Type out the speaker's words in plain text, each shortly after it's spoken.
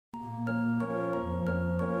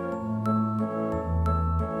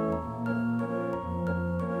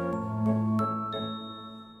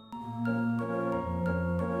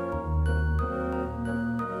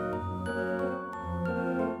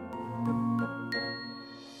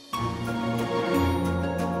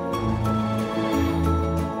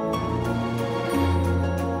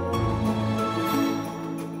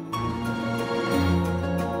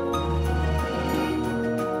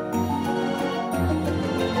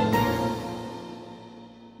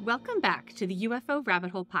Welcome back to the UFO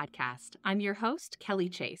Rabbit Hole podcast. I'm your host, Kelly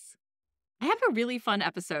Chase. I have a really fun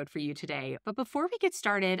episode for you today, but before we get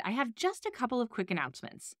started, I have just a couple of quick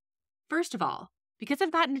announcements. First of all, because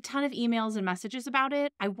I've gotten a ton of emails and messages about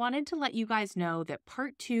it, I wanted to let you guys know that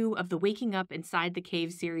part 2 of the Waking Up Inside the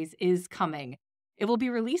Cave series is coming. It will be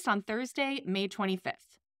released on Thursday, May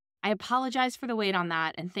 25th. I apologize for the wait on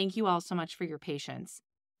that, and thank you all so much for your patience.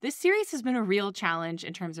 This series has been a real challenge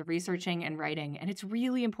in terms of researching and writing, and it's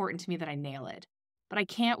really important to me that I nail it. But I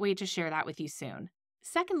can't wait to share that with you soon.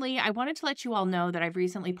 Secondly, I wanted to let you all know that I've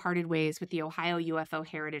recently parted ways with the Ohio UFO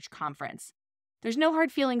Heritage Conference. There's no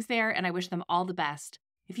hard feelings there, and I wish them all the best.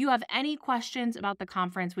 If you have any questions about the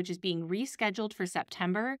conference, which is being rescheduled for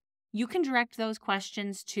September, you can direct those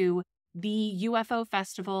questions to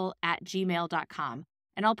theufofestival@gmail.com,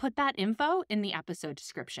 and I'll put that info in the episode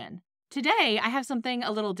description. Today, I have something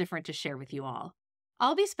a little different to share with you all.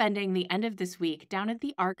 I'll be spending the end of this week down at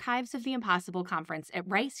the Archives of the Impossible conference at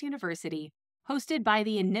Rice University, hosted by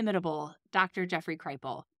the inimitable Dr. Jeffrey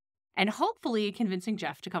Kripal, and hopefully convincing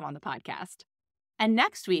Jeff to come on the podcast. And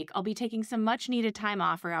next week, I'll be taking some much-needed time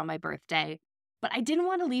off around my birthday, but I didn't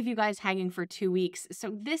want to leave you guys hanging for 2 weeks,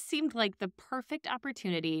 so this seemed like the perfect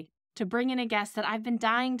opportunity to bring in a guest that I've been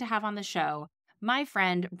dying to have on the show, my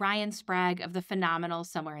friend Ryan Sprague of the phenomenal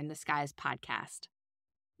Somewhere in the Skies podcast.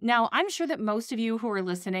 Now, I'm sure that most of you who are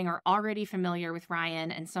listening are already familiar with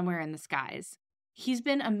Ryan and Somewhere in the Skies. He's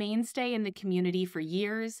been a mainstay in the community for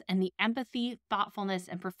years, and the empathy, thoughtfulness,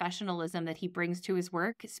 and professionalism that he brings to his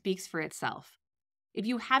work speaks for itself. If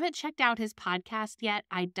you haven't checked out his podcast yet,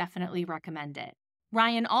 I definitely recommend it.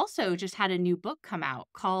 Ryan also just had a new book come out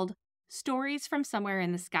called Stories from Somewhere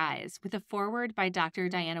in the Skies, with a foreword by Dr.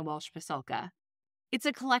 Diana Walsh-Pasulka. It's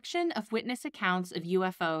a collection of witness accounts of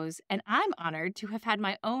UFOs, and I'm honored to have had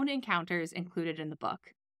my own encounters included in the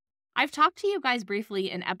book. I've talked to you guys briefly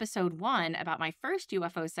in episode 1 about my first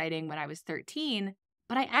UFO sighting when I was 13,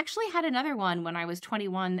 but I actually had another one when I was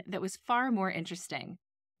 21 that was far more interesting.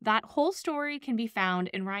 That whole story can be found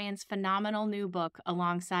in Ryan's phenomenal new book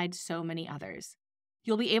alongside so many others.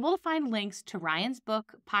 You'll be able to find links to Ryan's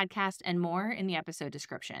book, podcast, and more in the episode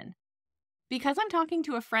description. Because I'm talking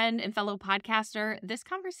to a friend and fellow podcaster, this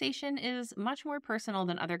conversation is much more personal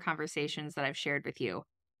than other conversations that I've shared with you.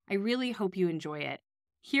 I really hope you enjoy it.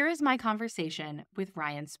 Here is my conversation with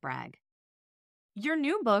Ryan Sprague. Your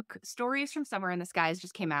new book, Stories from Somewhere in the Skies,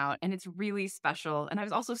 just came out, and it's really special, and I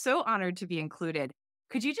was also so honored to be included.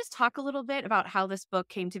 Could you just talk a little bit about how this book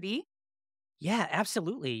came to be? Yeah,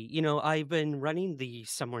 absolutely. I've been running the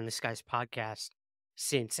Somewhere in the Skies podcast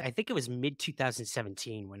since I think it was mid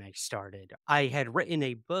 2017 when I started. I had written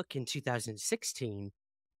a book in 2016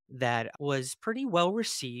 that was pretty well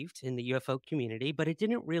received in the UFO community, but it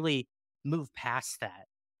didn't really move past that.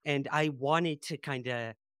 And I wanted to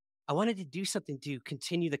do something to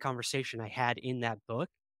continue the conversation I had in that book.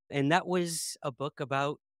 And that was a book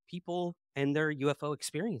about people and their UFO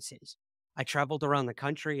experiences. I traveled around the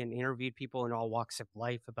country and interviewed people in all walks of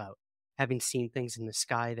life about having seen things in the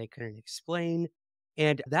sky they couldn't explain.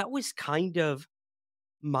 And that was kind of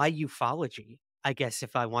my ufology, I guess,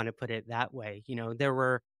 if I want to put it that way.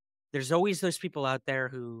 There's always those people out there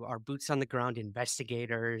who are boots on the ground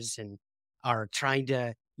investigators and are trying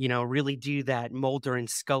to, really do that Mulder and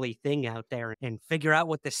Scully thing out there and figure out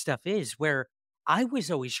what this stuff is, where I was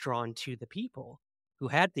always drawn to the people who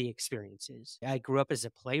had the experiences. I grew up as a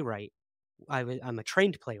playwright. I'm a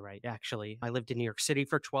trained playwright, actually. I lived in New York City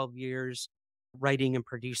for 12 years, writing and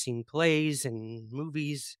producing plays and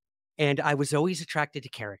movies. And I was always attracted to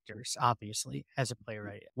characters, obviously, as a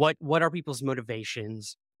playwright. What are people's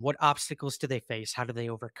motivations? What obstacles do they face? How do they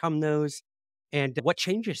overcome those? And what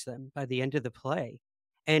changes them by the end of the play?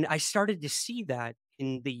 And I started to see that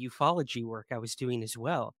in the ufology work I was doing as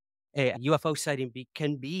well. A UFO sighting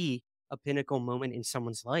can be a pinnacle moment in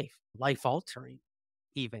someone's life altering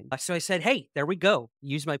even. So I said, hey, there we go.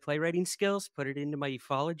 Use my playwriting skills, put it into my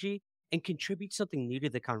ufology, and contribute something new to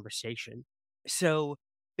the conversation. So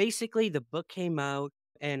basically, the book came out,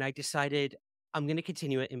 and I decided I'm going to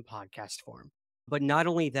continue it in podcast form. But not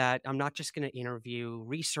only that, I'm not just going to interview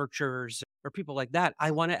researchers or people like that.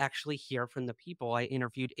 I want to actually hear from the people I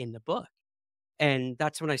interviewed in the book. And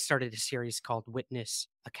that's when I started a series called Witness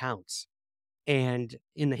Accounts. And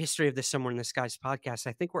in the history of the Somewhere in the Skies podcast,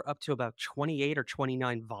 I think we're up to about 28 or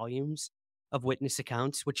 29 volumes of witness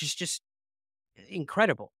accounts, which is just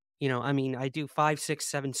incredible. I do 5, 6,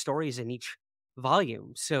 7 stories in each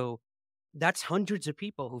volume. So that's hundreds of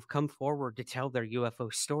people who've come forward to tell their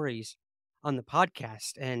UFO stories on the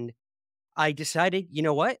podcast. And I decided, you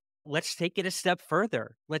know what? Let's take it a step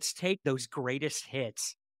further. Let's take those greatest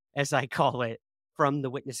hits, as I call it, from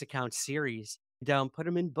the witness account series down, put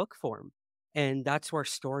them in book form. And that's where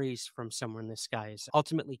stories from Somewhere in the Skies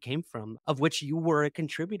ultimately came from, of which you were a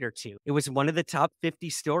contributor to. It was one of the top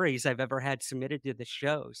 50 stories I've ever had submitted to the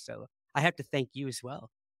show. So I have to thank you as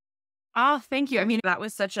well. Oh, thank you. I mean, that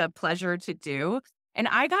was such a pleasure to do. And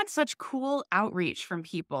I got such cool outreach from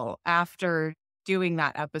people after doing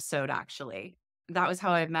that episode, actually. That was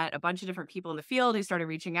how I met a bunch of different people in the field who started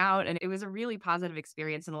reaching out. And it was a really positive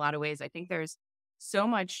experience in a lot of ways. I think there's so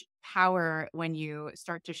much power when you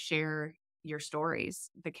start to share your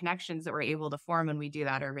stories. The connections that we're able to form when we do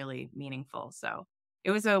that are really meaningful. So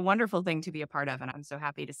it was a wonderful thing to be a part of. And I'm so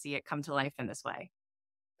happy to see it come to life in this way.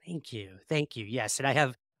 Thank you. Thank you. Yes. And I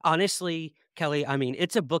have, honestly, Kelly, I mean,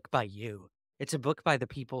 it's a book by you. It's a book by the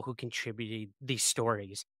people who contributed these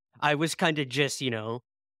stories. I was kind of just,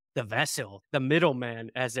 the vessel, the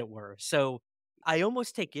middleman, as it were. So I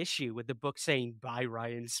almost take issue with the book saying by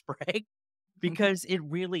Ryan Sprague because it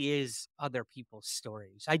really is other people's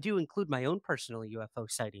stories. I do include my own personal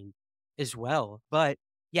UFO sighting as well. But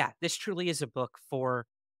yeah, this truly is a book for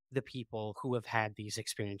the people who have had these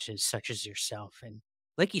experiences, such as yourself. And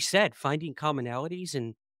like you said, finding commonalities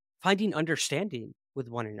and finding understanding with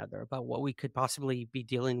one another about what we could possibly be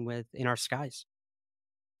dealing with in our skies.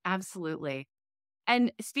 Absolutely.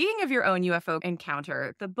 And speaking of your own UFO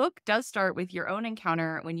encounter, the book does start with your own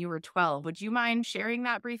encounter when you were 12. Would you mind sharing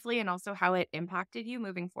that briefly and also how it impacted you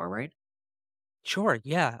moving forward? Sure.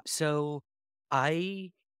 Yeah. So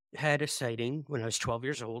I had a sighting when I was 12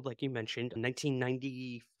 years old, like you mentioned.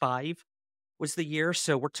 1995 was the year.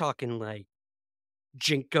 So we're talking like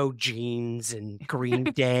Jinko jeans and Green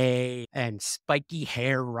Day and spiky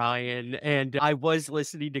hair Ryan. And I was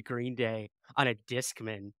listening to Green Day on a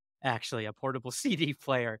Discman, actually, a portable CD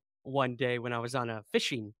player one day when I was on a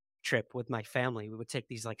fishing trip with my family. We would take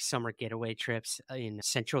these like summer getaway trips in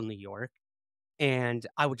central New York. And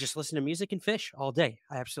I would just listen to music and fish all day.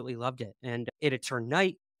 I absolutely loved it. And it had turned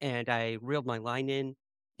night and I reeled my line in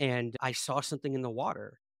and I saw something in the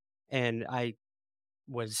water. And I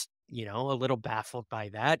was, a little baffled by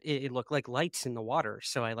that. It looked like lights in the water.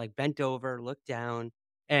 So I like bent over, looked down,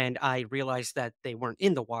 and I realized that they weren't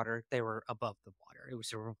in the water. They were above the water. It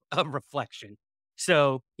was a reflection.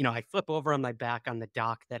 So, I flip over on my back on the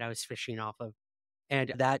dock that I was fishing off of.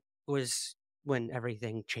 And that was when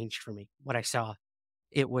everything changed for me. What I saw,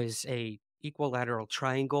 it was a equilateral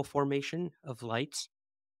triangle formation of lights,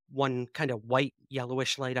 one kind of white,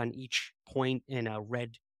 yellowish light on each point and a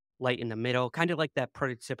red light in the middle, kind of like that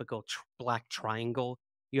prototypical black triangle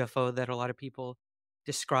UFO that a lot of people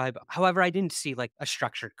describe. However, I didn't see like a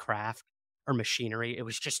structured craft or machinery. It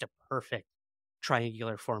was just a perfect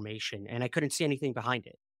triangular formation, and I couldn't see anything behind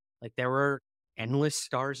it. Like there were endless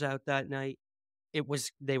stars out that night.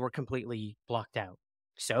 They were completely blocked out.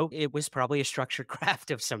 So it was probably a structured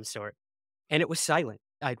craft of some sort. And it was silent.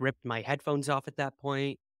 I'd ripped my headphones off at that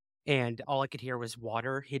point, and all I could hear was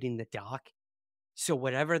water hitting the dock. So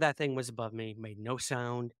whatever that thing was above me made no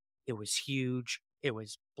sound. It was huge. It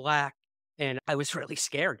was black, and I was really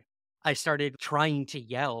scared. I started trying to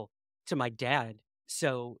yell to my dad.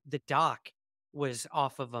 So the dock was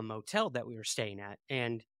off of a motel that we were staying at,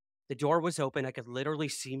 and the door was open. I could literally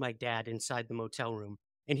see my dad inside the motel room,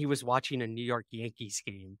 and he was watching a New York Yankees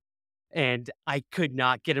game. And I could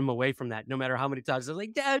not get him away from that no matter how many times I was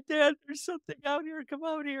like, "Dad, Dad, there's something out here. Come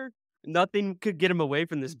out here." Nothing could get him away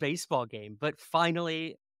from this baseball game. But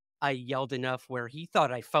finally, I yelled enough where he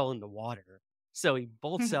thought I fell in the water. So he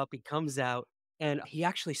bolts up, he comes out, and he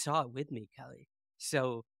actually saw it with me, Kelly.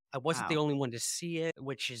 So I wasn't the Wow. only one to see it,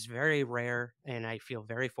 which is very rare. And I feel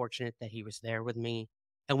very fortunate that he was there with me.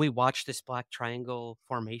 And we watched this black triangle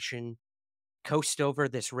formation coast over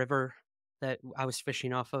this river that I was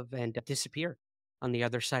fishing off of and disappear on the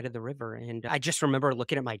other side of the river. And I just remember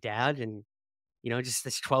looking at my dad and, just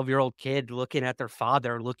this 12-year-old kid looking at their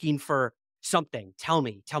father, looking for something. Tell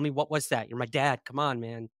me, what was that? You're my dad. Come on,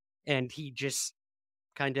 man. And he just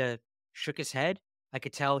kind of shook his head. I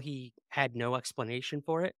could tell he had no explanation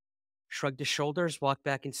for it, shrugged his shoulders, walked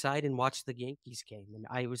back inside and watched the Yankees game. And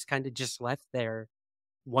I was kind of just left there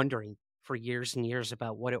wondering for years and years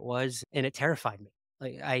about what it was, and it terrified me.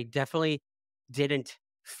 Like, I definitely didn't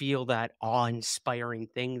feel that awe-inspiring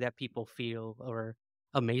thing that people feel or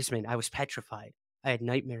amazement. I was petrified. I had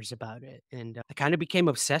nightmares about it, and I kind of became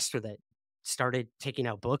obsessed with it. Started taking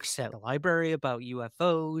out books at the library about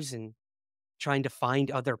UFOs and trying to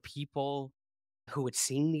find other people who had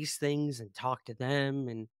seen these things and talk to them,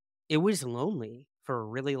 and it was lonely for a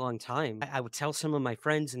really long time. I would tell some of my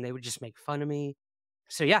friends, and they would just make fun of me.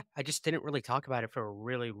 So, yeah, I just didn't really talk about it for a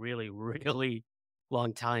really, really, really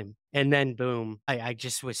long time. And then boom, I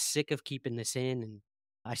just was sick of keeping this in and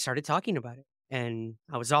I started talking about it. And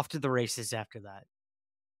I was off to the races after that.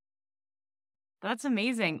 That's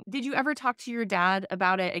amazing. Did you ever talk to your dad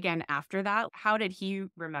about it again after that? How did he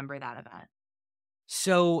remember that event?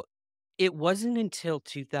 So it wasn't until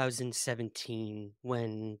 2017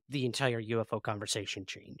 when the entire UFO conversation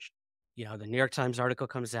changed. You know, the New York Times article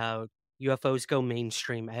comes out, UFOs go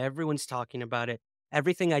mainstream, everyone's talking about it.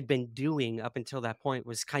 Everything I'd been doing up until that point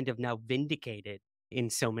was kind of now vindicated in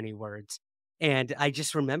so many words. And I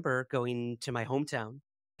just remember going to my hometown,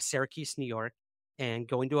 Syracuse, New York, and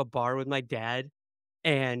going to a bar with my dad.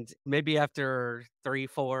 And maybe after 3,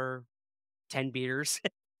 4, 10 beers,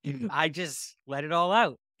 I just let it all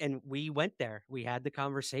out. And we went there. We had the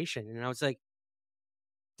conversation. And I was like,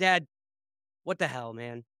 Dad, what the hell,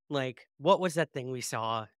 man? Like, what was that thing we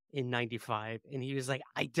saw in 95? And he was like,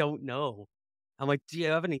 I don't know. I'm like, do you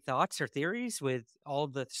have any thoughts or theories with all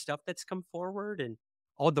the stuff that's come forward and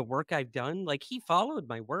all the work I've done? Like, he followed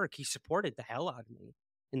my work. He supported the hell out of me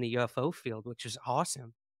in the UFO field, which was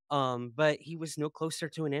awesome. But he was no closer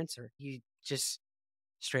to an answer. He just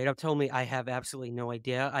straight up told me, "I have absolutely no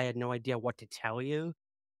idea. I had no idea what to tell you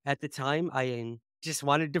at the time. I just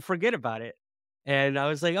wanted to forget about it." And I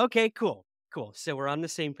was like, "Okay, cool, cool." So we're on the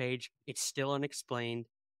same page. It's still unexplained.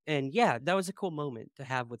 And yeah, that was a cool moment to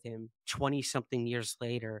have with him 20 something years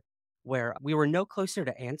later, where we were no closer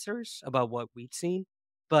to answers about what we'd seen,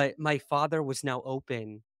 but my father was now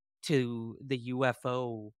open to the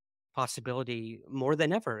UFO possibility more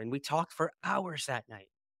than ever. And we talked for hours that night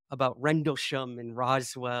about Rendlesham and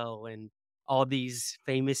Roswell and all these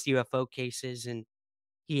famous UFO cases. And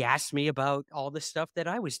he asked me about all the stuff that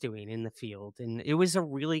I was doing in the field. And it was a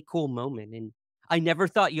really cool moment. And I never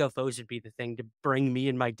thought UFOs would be the thing to bring me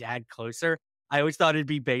and my dad closer. I always thought it'd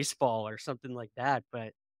be baseball or something like that.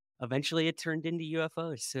 But eventually it turned into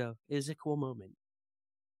UFOs. So it was a cool moment.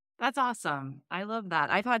 That's awesome. I love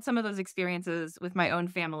that. I've had some of those experiences with my own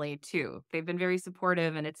family too. They've been very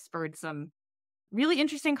supportive and it's spurred some really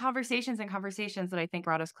interesting conversations that I think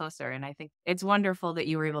brought us closer. And I think it's wonderful that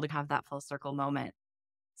you were able to have that full circle moment.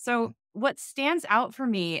 So, what stands out for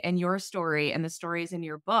me in your story and the stories in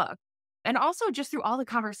your book, and also just through all the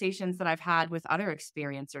conversations that I've had with other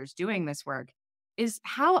experiencers doing this work, is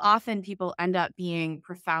how often people end up being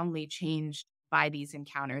profoundly changed by these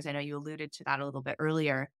encounters. I know you alluded to that a little bit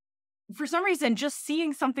earlier. For some reason, just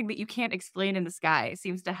seeing something that you can't explain in the sky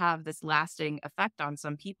seems to have this lasting effect on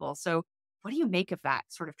some people. So, what do you make of that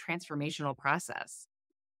sort of transformational process?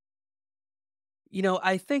 You know,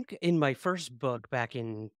 I think in my first book back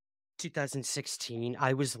in 2016,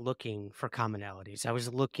 I was looking for commonalities. I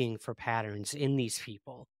was looking for patterns in these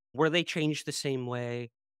people. Were they changed the same way?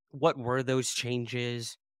 What were those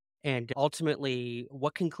changes? And ultimately,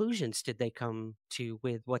 what conclusions did they come to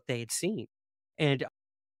with what they had seen? And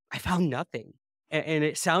I found nothing. And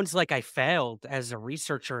it sounds like I failed as a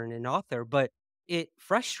researcher and an author, but it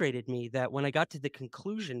frustrated me that when I got to the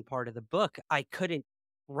conclusion part of the book, I couldn't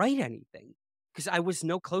write anything because I was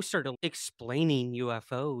no closer to explaining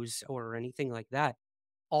UFOs or anything like that.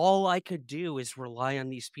 All I could do is rely on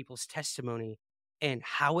these people's testimony and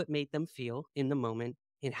how it made them feel in the moment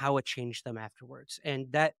and how it changed them afterwards. And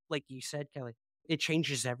that, like you said, Kelly, it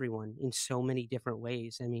changes everyone in so many different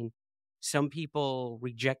ways. I mean, some people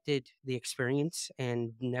rejected the experience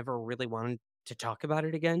and never really wanted to talk about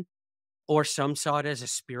it again, or some saw it as a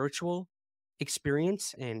spiritual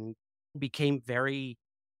experience and became very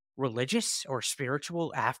religious or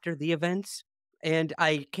spiritual after the events. And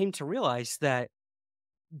I came to realize that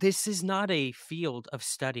this is not a field of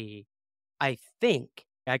study. I think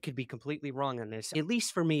I could be completely wrong on this. At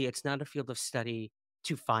least for me, it's not a field of study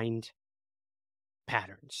to find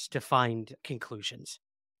patterns, to find conclusions.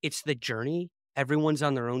 It's the journey. Everyone's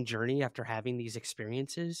on their own journey after having these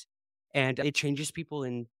experiences, and it changes people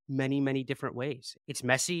in many, many different ways. It's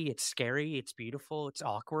messy, it's scary, it's beautiful, it's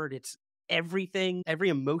awkward, it's everything, every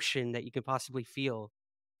emotion that you can possibly feel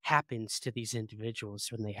happens to these individuals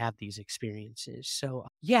when they have these experiences. So,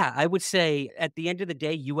 yeah, I would say at the end of the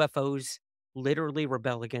day, UFOs literally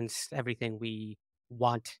rebel against everything we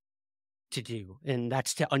want to do, and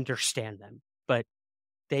that's to understand them. But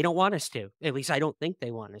they don't want us to. At least I don't think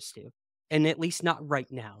they want us to, and at least not right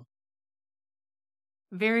now.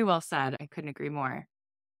 Very well said. I couldn't agree more.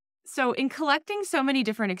 So, in collecting so many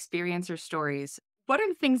different experiencer stories, what are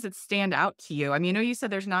the things that stand out to you? I mean, I know you said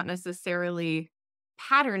there's not necessarily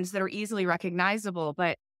patterns that are easily recognizable,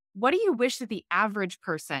 but what do you wish that the average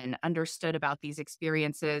person understood about these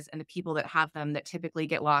experiences and the people that have them that typically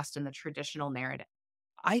get lost in the traditional narrative?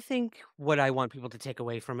 I think what I want people to take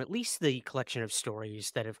away from at least the collection of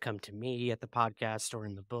stories that have come to me at the podcast or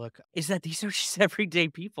in the book is that these are just everyday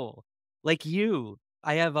people like you.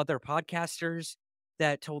 I have other podcasters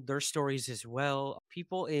that told their stories as well.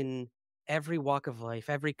 People in every walk of life,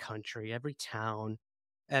 every country, every town,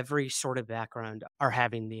 every sort of background are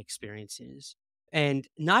having the experiences. And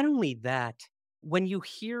not only that, when you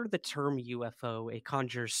hear the term UFO, it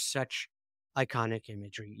conjures such iconic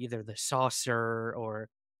imagery, either the saucer or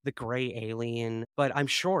the gray alien. But I'm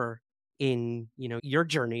sure in, your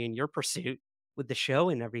journey and your pursuit with the show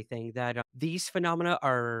and everything that these phenomena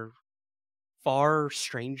are far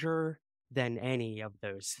stranger than any of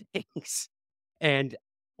those things. And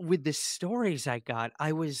with the stories I got,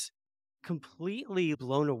 I was completely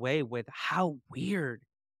blown away with how weird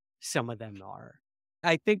some of them are.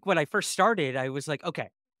 I think when I first started, I was like, okay,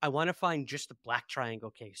 I want to find just the black triangle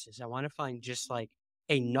cases. I want to find just like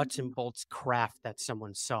a nuts and bolts craft that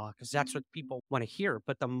someone saw because that's what people want to hear.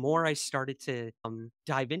 But the more I started to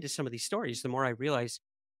dive into some of these stories, the more I realized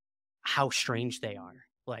how strange they are,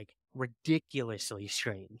 like ridiculously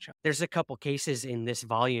strange. There's a couple cases in this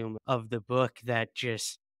volume of the book that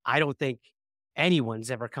just, I don't think anyone's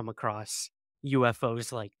ever come across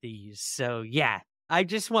UFOs like these. So, yeah, I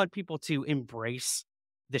just want people to embrace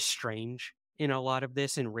the strange in a lot of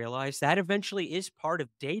this and realize that eventually is part of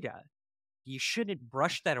data. You shouldn't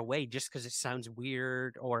brush that away just because it sounds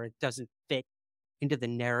weird or it doesn't fit into the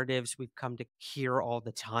narratives we've come to hear all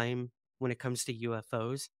the time when it comes to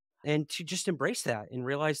UFOs, and to just embrace that and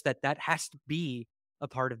realize that that has to be a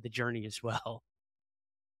part of the journey as well.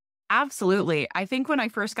 Absolutely. I think when I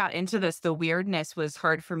first got into this, the weirdness was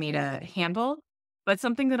hard for me to handle. But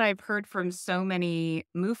something that I've heard from so many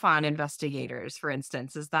MUFON investigators, for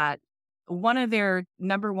instance, is that one of their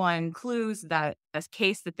number one clues that a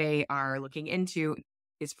case that they are looking into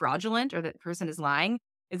is fraudulent or that the person is lying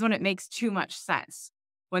is when it makes too much sense.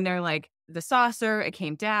 When they're like, the saucer, it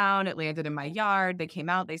came down, it landed in my yard, they came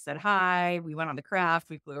out, they said hi, we went on the craft,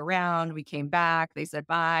 we flew around, we came back, they said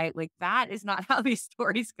bye. Like, that is not how these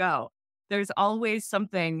stories go. There's always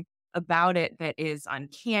something about it that is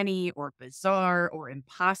uncanny or bizarre or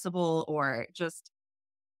impossible or just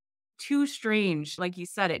too strange. Like you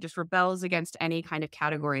said, it just rebels against any kind of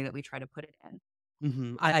category that we try to put it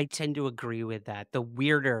in. I tend to agree with that. The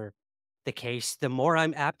weirder the case, the more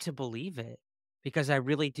I'm apt to believe it because I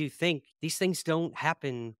really do think these things don't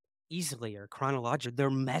happen easily or chronologically. They're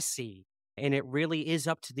messy. And it really is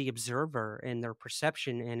up to the observer and their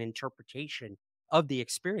perception and interpretation of the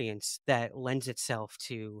experience that lends itself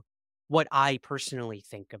to what I personally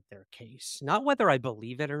think of their case. Not whether I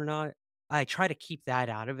believe it or not. I try to keep that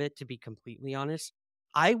out of it, to be completely honest.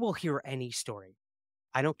 I will hear any story.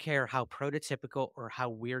 I don't care how prototypical or how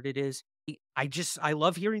weird it is. I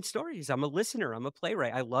love hearing stories. I'm a listener. I'm a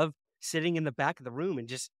playwright. I love sitting in the back of the room and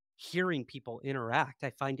just hearing people interact. I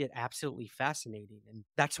find it absolutely fascinating. And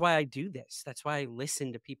that's why I do this. That's why I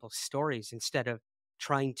listen to people's stories instead of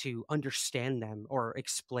trying to understand them or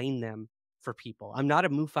explain them for people. I'm not a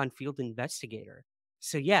MUFON field investigator.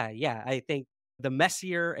 So yeah, I think the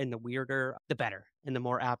messier and the weirder, the better, and the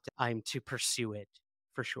more apt I'm to pursue it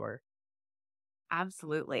for sure.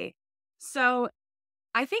 Absolutely. So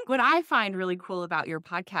I think what I find really cool about your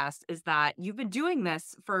podcast is that you've been doing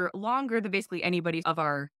this for longer than basically anybody of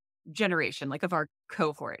our generation, like of our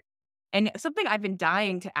cohort. And something I've been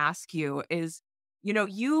dying to ask you is,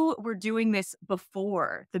 you were doing this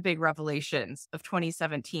before the big revelations of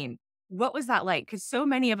 2017. What was that like? Because so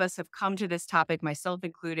many of us have come to this topic, myself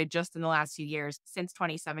included, just in the last few years since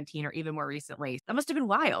 2017 or even more recently. That must have been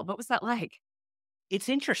wild. What was that like? It's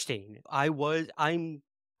interesting.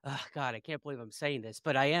 God, I can't believe I'm saying this,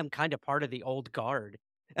 but I am kind of part of the old guard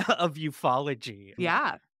of ufology.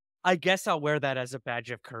 Yeah. I guess I'll wear that as a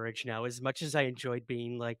badge of courage now. As much as I enjoyed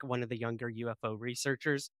being like one of the younger UFO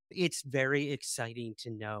researchers, it's very exciting to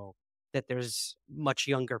know that there's much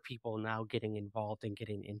younger people now getting involved and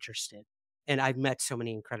getting interested. And I've met so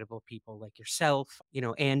many incredible people like yourself.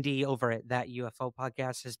 Andy over at that UFO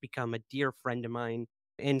podcast has become a dear friend of mine.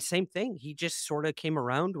 And same thing, he just sort of came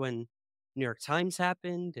around when New York Times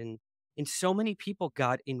happened and so many people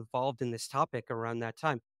got involved in this topic around that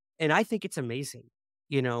time. And I think it's amazing.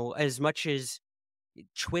 As much as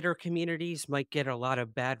Twitter communities might get a lot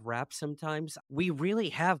of bad rap sometimes, we really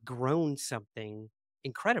have grown something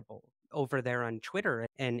incredible over there on Twitter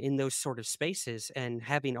and in those sort of spaces and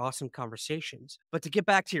having awesome conversations. But to get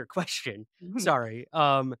back to your question, sorry,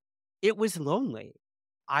 it was lonely.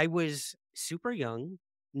 I was super young.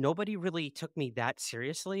 Nobody really took me that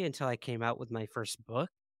seriously until I came out with my first book.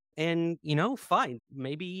 And, fine.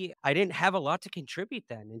 Maybe I didn't have a lot to contribute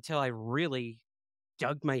then until I really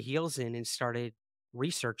dug my heels in and started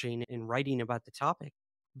researching and writing about the topic.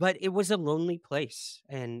 But it was a lonely place,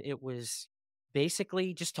 and it was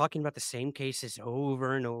basically just talking about the same cases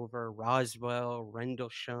over and over: Roswell,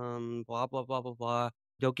 Rendlesham, blah, blah, blah, blah, blah.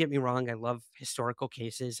 Don't get me wrong, I love historical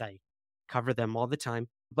cases. I cover them all the time.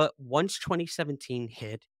 But once 2017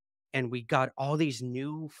 hit and we got all these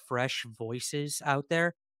new, fresh voices out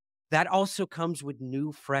there, that also comes with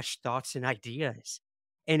new, fresh thoughts and ideas.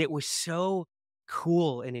 And it was so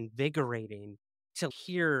cool and invigorating to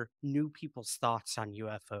hear new people's thoughts on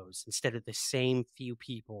UFOs instead of the same few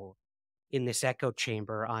people in this echo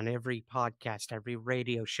chamber on every podcast, every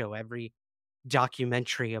radio show, every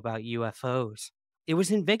documentary about UFOs. It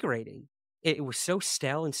was invigorating. It was so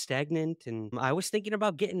stale and stagnant, and I was thinking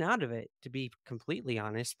about getting out of it, to be completely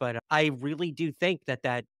honest. But I really do think that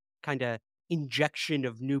that kind of injection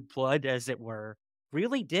of new blood, as it were,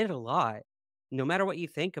 really did a lot. No matter what you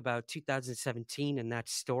think about 2017 and that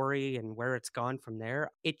story and where it's gone from there,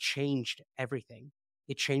 it changed everything.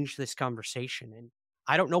 It changed this conversation. And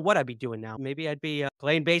I don't know what I'd be doing now. Maybe I'd be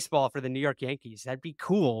playing baseball for the New York Yankees. That'd be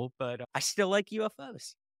cool, but I still like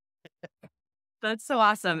UFOs. That's so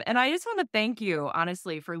awesome. And I just want to thank you,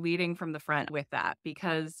 honestly, for leading from the front with that,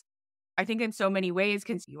 because I think in so many ways,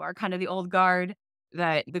 because you are kind of the old guard,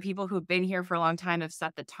 that the people who've been here for a long time have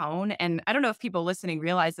set the tone. And I don't know if people listening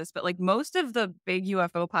realize this, but like most of the big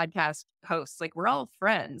UFO podcast hosts, like we're all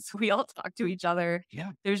friends. We all talk to each other.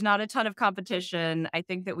 Yeah. There's not a ton of competition. I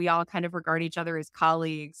think that we all kind of regard each other as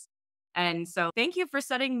colleagues. And so thank you for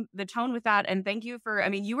setting the tone with that. And thank you for, I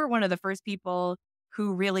mean, you were one of the first people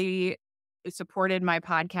who really supported my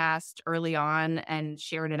podcast early on and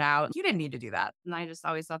shared it out. You didn't need to do that. And I just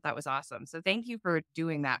always thought that was awesome. So thank you for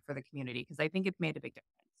doing that for the community, because I think it's made a big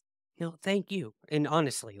difference. Thank you. And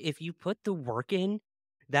honestly, if you put the work in,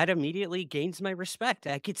 that immediately gains my respect.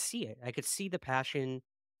 I could see it. I could see the passion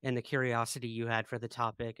and the curiosity you had for the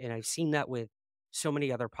topic. And I've seen that with so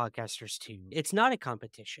many other podcasters too. It's not a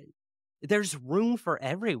competition. There's room for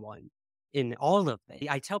everyone in all of it.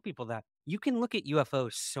 I tell people that you can look at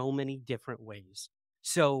UFOs so many different ways.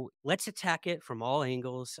 So let's attack it from all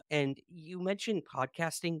angles. And you mentioned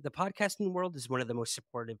podcasting. The podcasting world is one of the most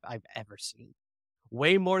supportive I've ever seen.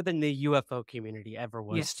 Way more than the UFO community ever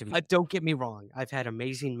was Yes. to me. Don't get me wrong. I've had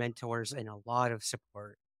amazing mentors and a lot of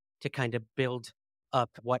support to kind of build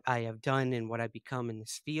up what I have done and what I've become in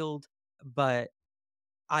this field. But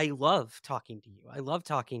I love talking to you. I love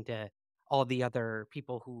talking to all the other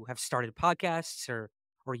people who have started podcasts or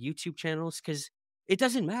YouTube channels, because it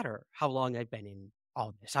doesn't matter how long I've been in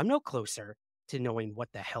all this. I'm no closer to knowing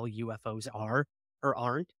what the hell UFOs are or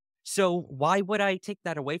aren't. So why would I take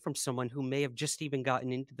that away from someone who may have just even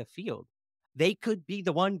gotten into the field? They could be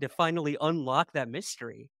the one to finally unlock that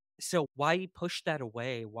mystery. So why push that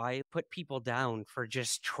away? Why put people down for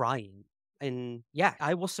just trying? And yeah,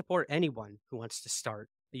 I will support anyone who wants to start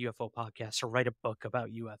a UFO podcast or write a book about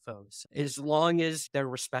UFOs, as long as they're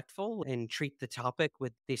respectful and treat the topic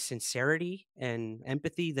with the sincerity and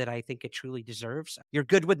empathy that I think it truly deserves. You're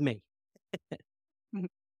good with me.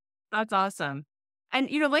 That's awesome. And,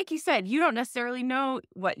 like you said, you don't necessarily know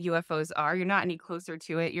what UFOs are. You're not any closer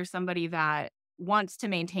to it. You're somebody that wants to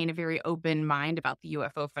maintain a very open mind about the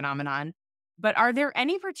UFO phenomenon. But are there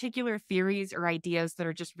any particular theories or ideas that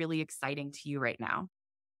are just really exciting to you right now?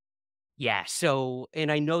 Yeah. So,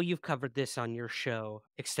 and I know you've covered this on your show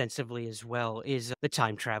extensively as well, is the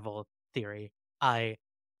time travel theory. I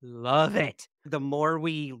love it. The more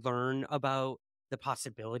we learn about the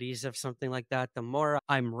possibilities of something like that, the more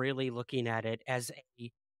I'm really looking at it as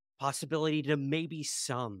a possibility to maybe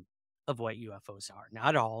some of what UFOs are.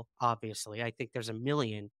 Not all, obviously. I think there's a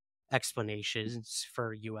million explanations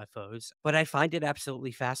for UFOs, but I find it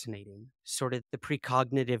absolutely fascinating. Sort of the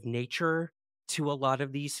precognitive nature to a lot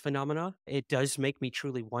of these phenomena. It does make me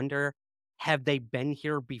truly wonder, have they been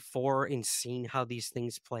here before and seen how these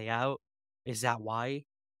things play out? Is that why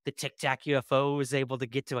the Tic Tac UFO was able to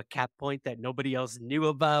get to a cap point that nobody else knew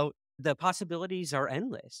about? The possibilities are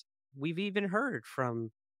endless. We've even heard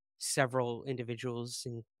from several individuals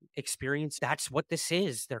and experience that's what this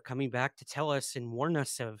is. They're coming back to tell us and warn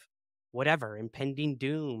us of whatever impending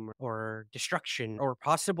doom or destruction or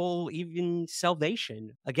possible even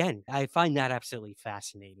salvation. Again, I find that absolutely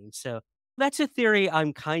fascinating. So that's a theory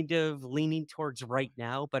I'm kind of leaning towards right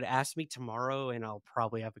now, but ask me tomorrow and I'll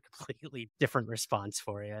probably have a completely different response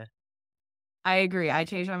for you. I agree. I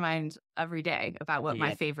change my mind every day about what my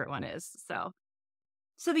Yeah. favorite one is. So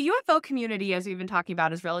the UFO community, as we've been talking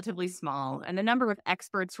about, is relatively small, and the number of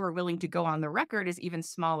experts who are willing to go on the record is even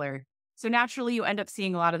smaller. So naturally, you end up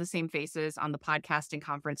seeing a lot of the same faces on the podcast and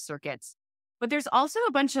conference circuits. But there's also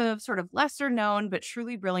a bunch of sort of lesser known but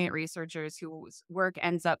truly brilliant researchers whose work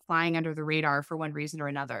ends up flying under the radar for one reason or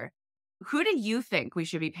another. Who do you think we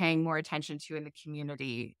should be paying more attention to in the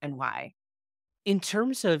community and why? In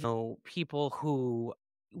terms of people who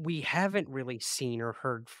we haven't really seen or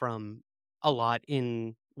heard from a lot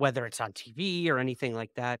in whether it's on TV or anything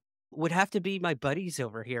like that, would have to be my buddies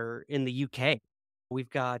over here in the UK. We've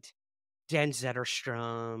got Dan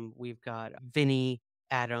Zetterstrom, we've got Vinny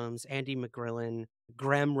Adams, Andy McGrillen,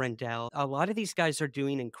 Graham Rendell. A lot of these guys are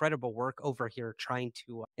doing incredible work over here trying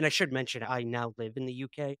to, and I should mention, I now live in the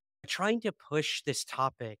UK, trying to push this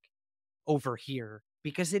topic over here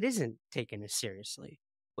because it isn't taken as seriously.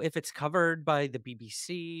 If it's covered by the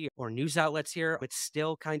BBC or news outlets here, it's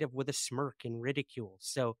still kind of with a smirk and ridicule.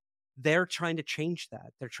 So they're trying to change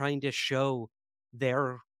that. They're trying to show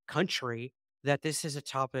their country that this is a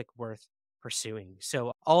topic worth pursuing.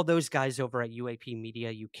 So all those guys over at UAP Media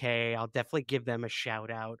UK, I'll definitely give them a shout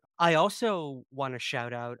out. I also want to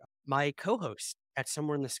shout out my co-host at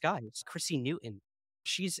Somewhere in the Sky, it's Chrissy Newton.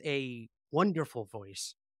 She's a wonderful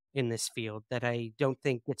voice in this field that I don't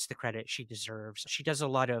think gets the credit she deserves. She does a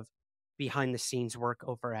lot of behind the scenes work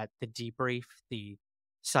over at the Debrief, the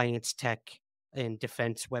science tech and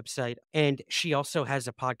defense website. And she also has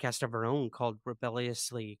a podcast of her own called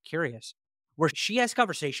Rebelliously Curious, where she has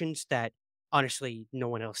conversations that honestly no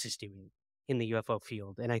one else is doing in the UFO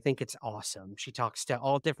field. And I think it's awesome. She talks to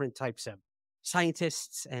all different types of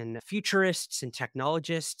scientists and futurists and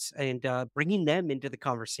technologists and bringing them into the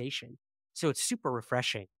conversation. So it's super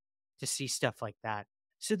refreshing to see stuff like that.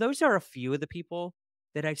 So those are a few of the people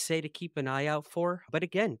that I'd say to keep an eye out for. But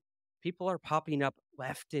again, people are popping up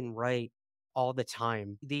left and right all the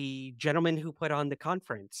time. The gentleman who put on the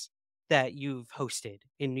conference that you've hosted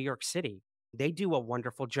in New York City, they do a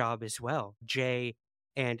wonderful job as well. Jay,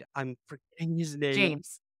 and I'm forgetting his name.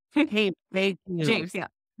 James. Hey, thank you. James, yeah.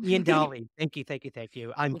 Ian Dolly. Thank you, thank you, thank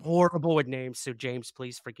you. I'm horrible with names, so James,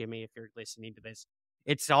 please forgive me if you're listening to this.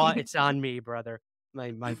 It's on me, brother.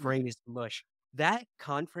 My brain is mush. That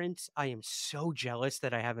conference, I am so jealous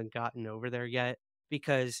that I haven't gotten over there yet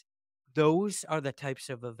because those are the types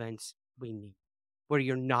of events we need where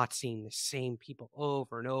you're not seeing the same people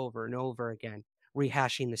over and over and over again,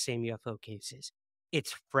 rehashing the same UFO cases.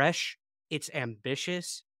 It's fresh, it's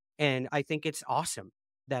ambitious, and I think it's awesome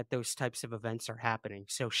that those types of events are happening.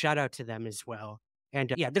 So shout out to them as well.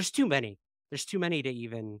 And yeah, there's too many. There's too many to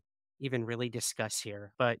even really discuss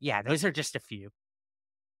here. But yeah, those are just a few.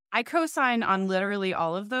 I co-sign on literally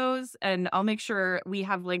all of those, and I'll make sure we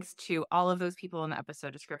have links to all of those people in the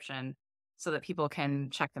episode description so that people can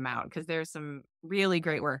check them out because there's some really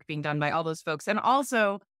great work being done by all those folks. And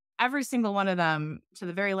also, every single one of them, to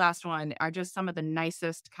the very last one, are just some of the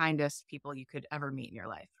nicest, kindest people you could ever meet in your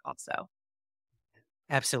life, also.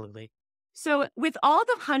 Absolutely. So, with all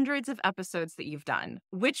the hundreds of episodes that you've done,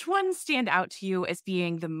 which ones stand out to you as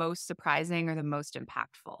being the most surprising or the most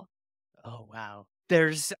impactful? Oh, wow.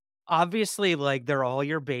 There's obviously like they're all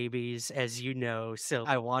your babies, as you know. So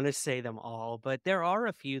I want to say them all, but there are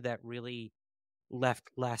a few that really left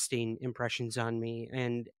lasting impressions on me.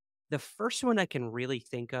 And the first one I can really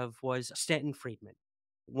think of was Stanton Friedman,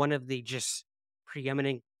 one of the just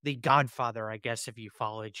preeminent, the godfather, I guess, of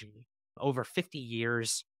ufology. Over 50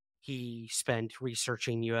 years, he spent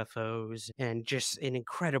researching UFOs and just an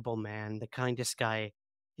incredible man, the kindest guy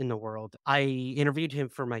in the world. I interviewed him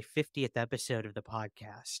for my 50th episode of the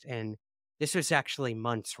podcast, and this was actually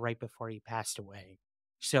months right before he passed away.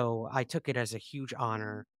 So I took it as a huge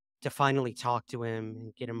honor to finally talk to him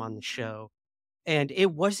and get him on the show. And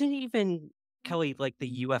it wasn't even, Kelly, like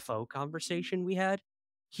the UFO conversation we had.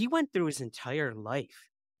 He went through his entire life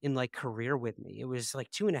in like career with me. It was like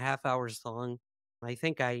 2.5 hours long. I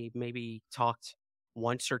think I maybe talked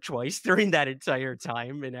once or twice during that entire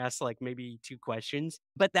time and asked like maybe two questions,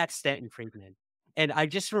 but that's Stanton Friedman. And I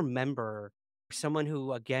just remember someone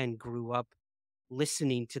who, again, grew up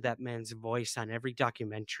listening to that man's voice on every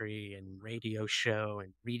documentary and radio show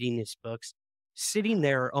and reading his books, sitting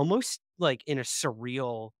there almost like in a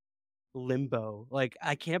surreal limbo. Like,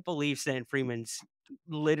 I can't believe Stan Freeman's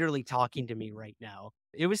literally talking to me right now.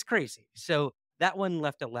 It was crazy. So that one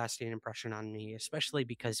left a lasting impression on me, especially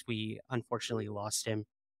because we unfortunately lost him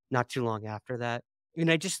not too long after that.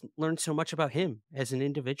 And I just learned so much about him as an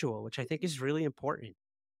individual, which I think is really important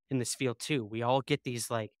in this field too. We all get these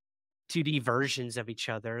like 2D versions of each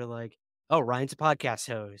other, like, oh, Ryan's a podcast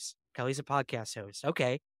host, Kelly's a podcast host.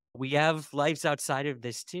 Okay. We have lives outside of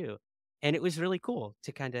this too. And it was really cool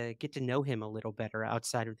to kind of get to know him a little better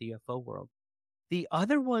outside of the UFO world. The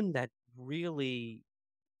other one that really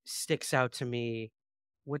sticks out to me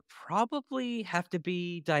would probably have to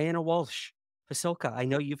be Diana Walsh. Pasolka. I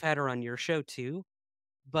know you've had her on your show too,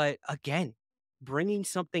 but again, bringing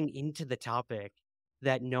something into the topic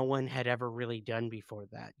that no one had ever really done before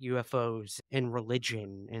that, UFOs and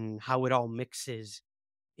religion and how it all mixes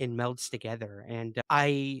and melds together. And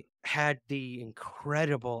I had the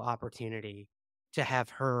incredible opportunity to have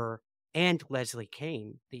her and Leslie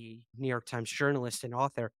Kane, the New York Times journalist and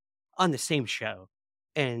author, on the same show.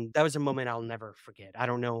 And that was a moment I'll never forget. I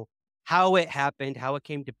don't know how it happened, how it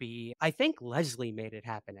came to be. I think Leslie made it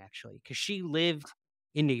happen actually, because she lived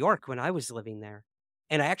in New York when I was living there.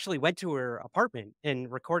 And I actually went to her apartment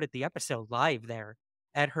and recorded the episode live there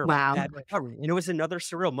Wow. at my apartment. And it was another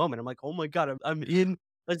surreal moment. I'm like, oh my God, I'm in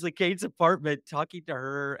Leslie Kate's apartment talking to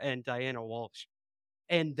her and Diana Walsh.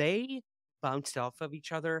 And they bounced off of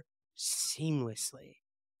each other seamlessly.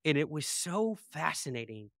 And it was so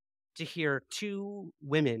fascinating to hear two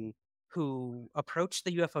women who approached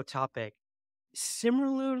the UFO topic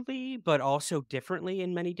similarly, but also differently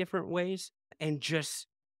in many different ways, and just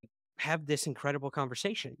have this incredible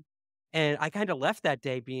conversation. And I kind of left that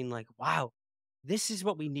day being like, wow, this is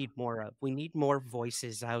what we need more of. We need more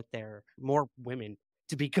voices out there, more women,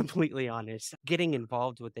 to be completely honest, getting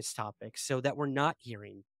involved with this topic so that we're not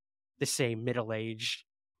hearing the same middle aged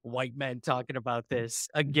white men talking about this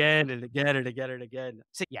again and again and again and again.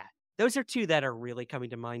 So, yeah, those are two that are really coming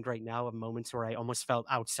to mind right now of moments where I almost felt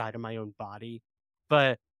outside of my own body.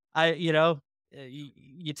 But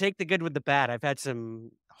you take the good with the bad. I've had some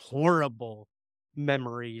horrible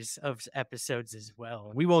memories of episodes as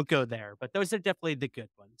well. We won't go there, but those are definitely the good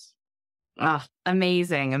ones. Ah,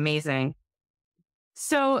 amazing, amazing.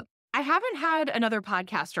 So I haven't had another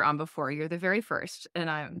podcaster on before. You're the very first, and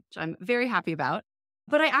I'm very happy about.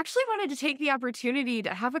 But I actually wanted to take the opportunity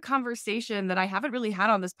to have a conversation that I haven't really had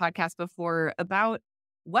on this podcast before about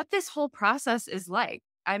what this whole process is like.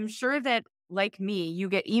 I'm sure that, like me, you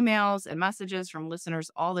get emails and messages from listeners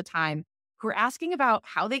all the time who are asking about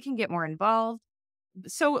how they can get more involved.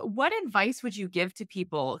 So, what advice would you give to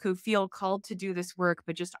people who feel called to do this work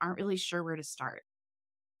but just aren't really sure where to start?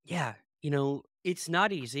 Yeah, it's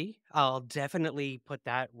not easy. I'll definitely put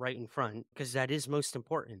that right in front because that is most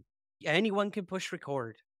important. Anyone can push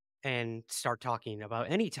record and start talking about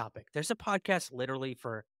any topic. There's a podcast literally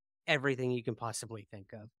for everything you can possibly think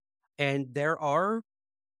of. And there are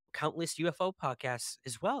countless UFO podcasts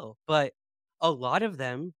as well, but a lot of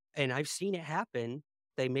them, and I've seen it happen,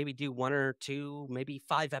 they maybe do one or two, maybe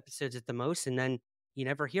 5 episodes at the most, and then you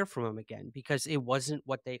never hear from them again because it wasn't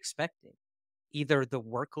what they expected. Either the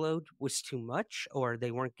workload was too much or they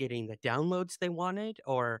weren't getting the downloads they wanted,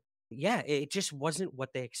 or yeah, it just wasn't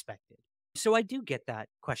what they expected. So I do get that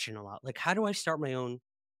question a lot. Like, how do I start my own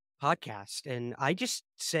podcast? And I just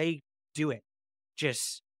say, do it.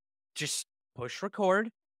 Just just push record,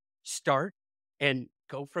 start, and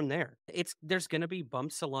go from there. There's gonna be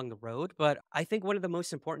bumps along the road, but I think one of the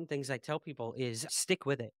most important things I tell people is stick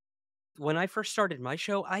with it. When I first started my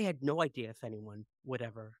show, I had no idea if anyone would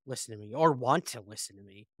ever listen to me or want to listen to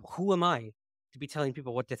me. Who am I to be telling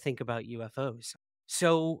people what to think about UFOs?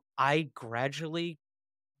 So I gradually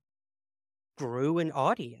grew an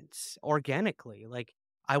audience organically. Like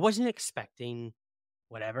I wasn't expecting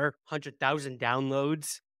whatever 100,000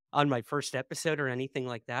 downloads on my first episode or anything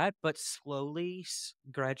like that, but slowly,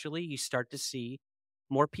 gradually, you start to see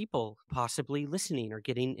more people possibly listening or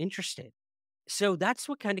getting interested. So that's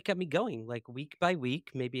what kind of kept me going, like week by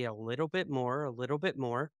week, maybe a little bit more, a little bit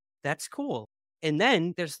more. That's cool. And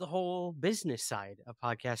then there's the whole business side of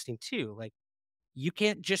podcasting too. Like you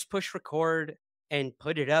can't just push record and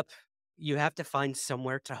put it up. You have to find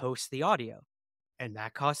somewhere to host the audio, and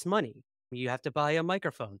that costs money. You have to buy a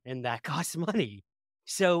microphone, and that costs money.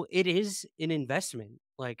 So it is an investment.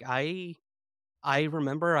 Like I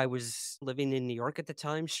remember I was living in New York at the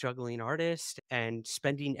time, struggling artist, and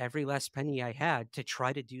spending every last penny I had to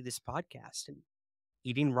try to do this podcast and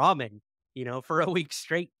eating ramen, for a week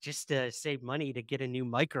straight just to save money to get a new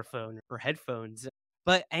microphone or headphones.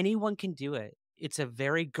 But anyone can do it. It's a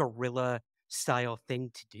very guerrilla style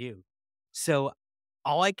thing to do. So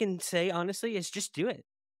all I can say honestly is just do it.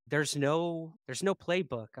 There's no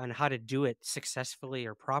playbook on how to do it successfully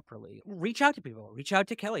or properly. Reach out to people, reach out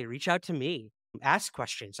to Kelly, reach out to me, ask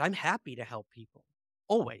questions. I'm happy to help people.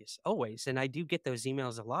 Always, always. And I do get those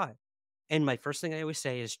emails a lot. And my first thing I always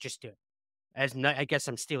say is just do it. I guess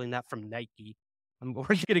I'm stealing that from Nike. We're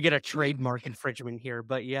going to get a trademark infringement here,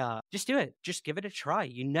 but yeah, just do it. Just give it a try.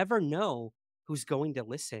 You never know who's going to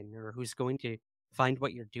listen or who's going to find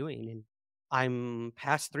what you're doing. And I'm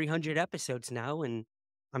past 300 episodes now, and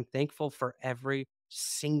I'm thankful for every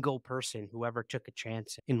single person who ever took a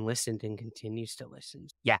chance and listened and continues to listen.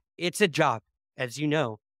 Yeah, it's a job, as you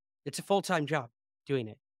know. It's a full-time job doing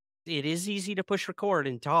it. It is easy to push record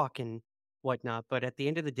and talk and whatnot, but at the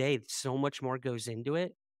end of the day, so much more goes into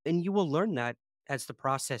it. And you will learn that as the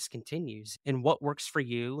process continues and what works for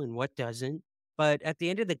you and what doesn't. But at the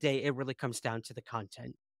end of the day, it really comes down to the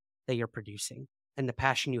content that you're producing and the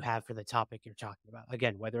passion you have for the topic you're talking about.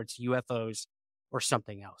 Again, whether it's UFOs or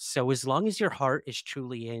something else. So as long as your heart is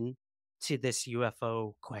truly in to this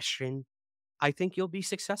UFO question, I think you'll be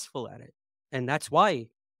successful at it. And that's why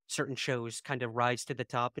certain shows kind of rise to the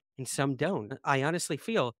top and some don't. I honestly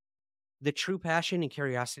feel the true passion and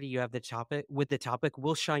curiosity you have the topic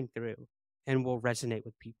will shine through and will resonate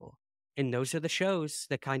with people. And those are the shows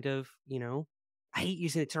that kind of, I hate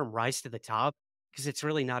using the term rise to the top because it's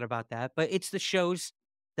really not about that, but it's the shows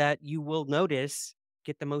that you will notice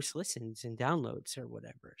get the most listens and downloads or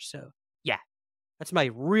whatever. So, yeah, that's my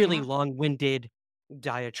really Yeah. long-winded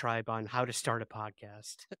diatribe on how to start a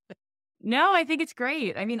podcast. No, I think it's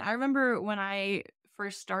great. I mean, I remember when I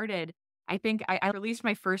first started, I think I released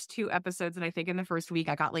my first 2 episodes, and I think in the first week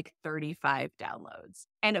I got like 35 downloads.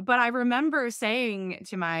 But I remember saying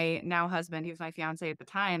to my now husband, he was my fiance at the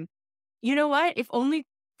time, you know what? If only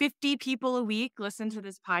 50 people a week listen to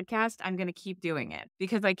this podcast, I'm going to keep doing it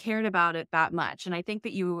because I cared about it that much. And I think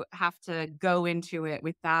that you have to go into it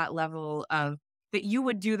with that level of that you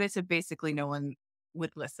would do this if basically no one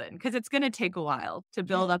would listen because it's going to take a while to Yeah.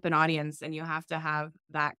 build up an audience and you have to have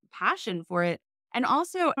that passion for it. And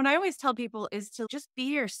also, what I always tell people is to just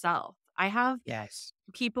be yourself. I have Yes.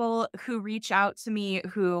 people who reach out to me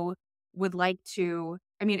who would like to,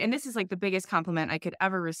 I mean, and this is like the biggest compliment I could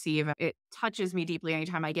ever receive. It touches me deeply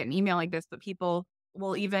anytime I get an email like this, but people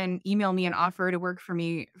will even email me and offer to work for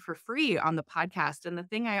me for free on the podcast. And the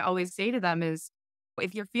thing I always say to them is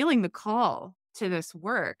if you're feeling the call to this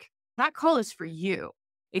work, that call is for you.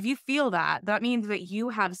 If you feel that, that means that you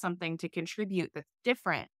have something to contribute that's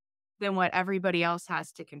different than what everybody else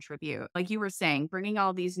has to contribute. Like you were saying, bringing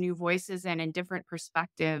all these new voices in and different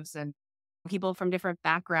perspectives and people from different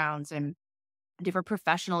backgrounds and different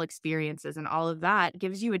professional experiences and all of that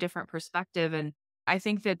gives you a different perspective. And I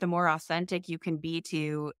think that the more authentic you can be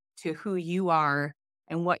to who you are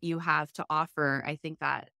and what you have to offer, I think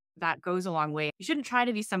that that goes a long way. You shouldn't try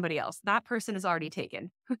to be somebody else. That person is already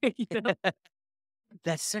taken. You know?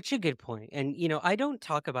 That's such a good point. And, I don't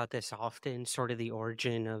talk about this often, sort of the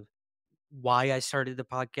origin of why I started the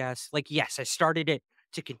podcast. Like, yes, I started it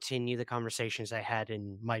to continue the conversations I had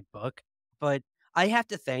in my book, but I have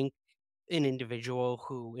to thank an individual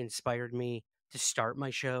who inspired me to start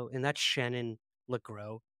my show, and that's Shannon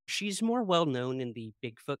LeGros. She's more well known in the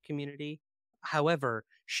Bigfoot community. However,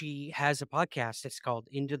 she has a podcast that's called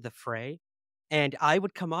Into the Fray. And I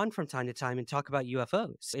would come on from time to time and talk about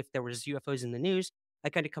UFOs. If there was UFOs in the news, I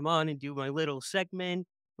kind of come on and do my little segment,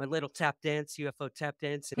 my little tap dance, UFO tap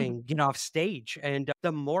dance, and get off stage. And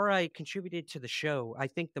the more I contributed to the show, I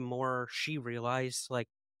think the more she realized, like,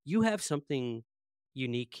 you have something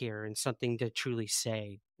unique here and something to truly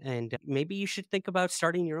say. And maybe you should think about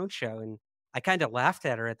starting your own show. And I kind of laughed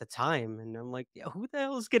at her at the time. And I'm like, yeah, who the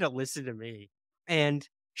hell is going to listen to me? And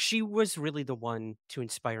she was really the one to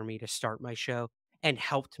inspire me to start my show and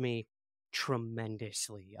helped me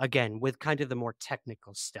tremendously. Again, with kind of the more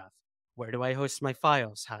technical stuff. Where do I host my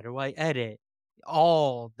files? How do I edit?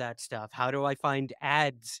 All that stuff. How do I find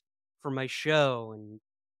ads for my show and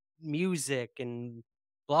music and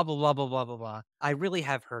blah, blah, blah, blah, blah, blah, blah. I really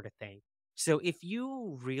have her to thank. So if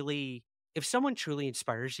someone truly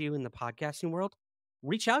inspires you in the podcasting world,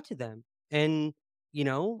 reach out to them. And,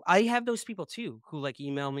 I have those people too who like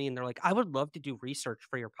email me and they're like, I would love to do research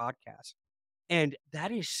for your podcast. And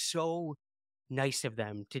that is so nice of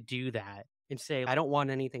them to do that and say, I don't want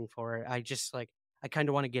anything for it. I just I kind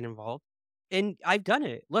of want to get involved. And I've done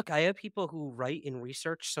it. Look, I have people who write and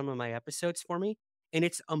research some of my episodes for me, and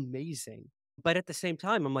it's amazing. But at the same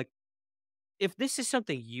time, I'm like, if this is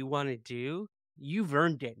something you want to do, you've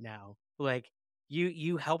earned it now. Like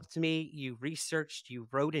you helped me, you researched, you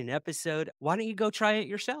wrote an episode. Why don't you go try it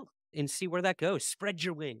yourself and see where that goes? Spread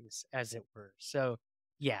your wings, as it were. So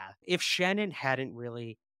yeah, if Shannon hadn't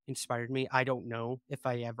really inspired me, I don't know if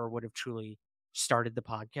I ever would have truly started the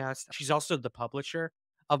podcast. She's also the publisher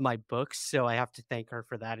of my books, so I have to thank her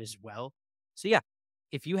for that as well. So yeah,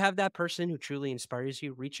 if you have that person who truly inspires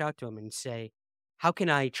you, reach out to them and say, how can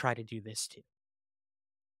I try to do this too?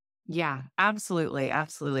 Yeah, absolutely.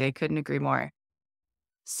 Absolutely. I couldn't agree more.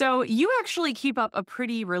 So you actually keep up a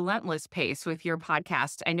pretty relentless pace with your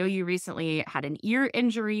podcast. I know you recently had an ear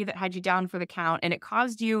injury that had you down for the count, and it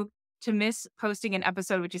caused you to miss posting an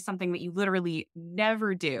episode, which is something that you literally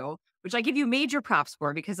never do, which I give you major props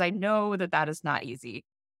for because I know that that is not easy.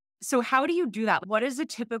 So how do you do that? What does a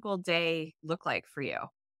typical day look like for you?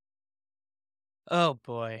 Oh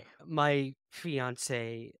boy, my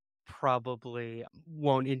fiance probably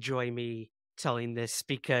won't enjoy me telling this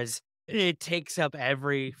because it takes up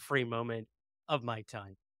every free moment of my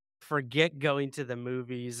time. Forget going to the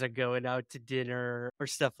movies or going out to dinner or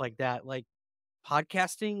stuff like that. Like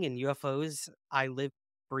podcasting and UFOs, I live,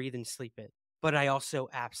 breathe, and sleep it. But I also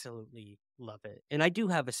absolutely love it. And I do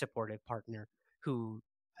have a supportive partner who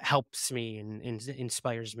helps me and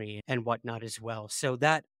inspires me and whatnot as well. So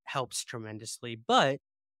that helps tremendously. But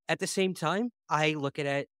at the same time, I look at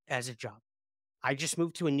it as a job. I just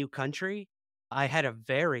moved to a new country. I had a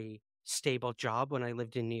very stable job when I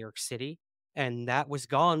lived in New York City, and that was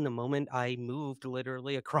gone the moment I moved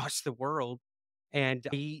literally across the world. And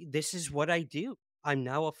this is what I do. I'm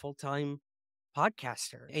now a full time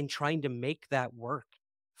podcaster and trying to make that work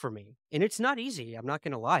for me. And it's not easy. I'm not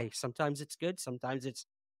going to lie. Sometimes it's good, sometimes it's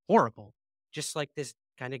horrible, just like this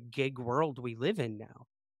kind of gig world we live in now.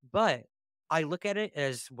 But I look at it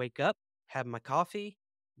as wake up, have my coffee,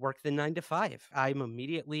 work the 9 to 5. I'm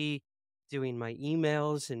immediately doing my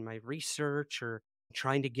emails and my research or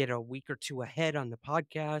trying to get a week or two ahead on the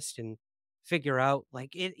podcast and figure out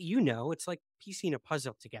like it, it's like piecing a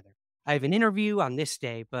puzzle together. I have an interview on this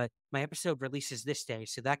day, but my episode releases this day.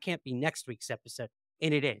 So that can't be next week's episode.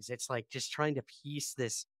 And it is. It's like just trying to piece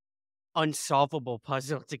this unsolvable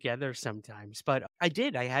puzzle together sometimes. But I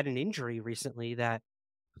did. I had an injury recently that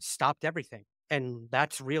stopped everything. And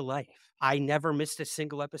that's real life. I never missed a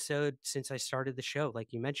single episode since I started the show, like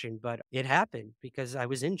you mentioned, but it happened because I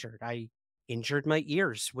was injured. I injured my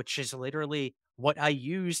ears, which is literally what I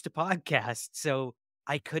use to podcast. So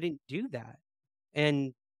I couldn't do that.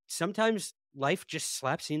 And sometimes life just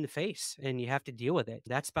slaps you in the face and you have to deal with it.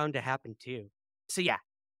 That's bound to happen too. So, yeah,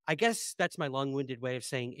 I guess that's my long winded way of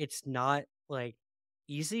saying it's not like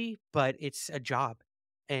easy, but it's a job.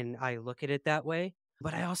 And I look at it that way.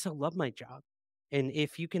 But I also love my job. And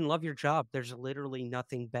if you can love your job, there's literally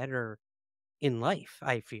nothing better in life,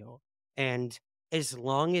 I feel. And as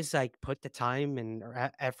long as I put the time and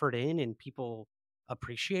or effort in and people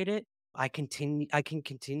appreciate it, I can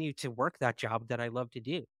continue to work that job that I love to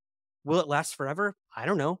do. Will it last forever? I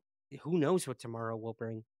don't know. Who knows what tomorrow will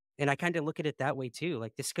bring? And I kind of look at it that way too.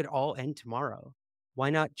 Like this could all end tomorrow. Why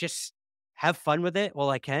not just have fun with it while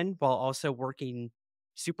I can, while also working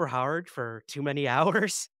super hard for too many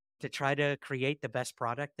hours to try to create the best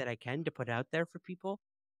product that I can to put out there for people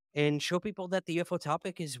and show people that the UFO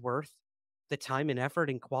topic is worth the time and effort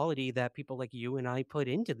and quality that people like you and I put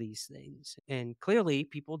into these things. And clearly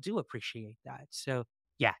people do appreciate that. So,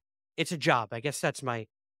 yeah, it's a job. I guess that's my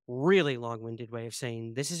really long-winded way of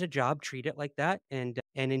saying this is a job, treat it like that and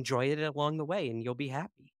enjoy it along the way and you'll be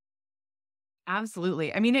happy.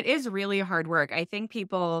 Absolutely. I mean, it is really hard work. I think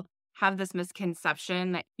people have this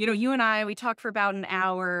misconception that, you and I, we talk for about an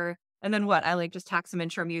hour and then what? I like just tack some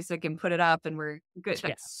intro music and put it up and we're good. Yeah.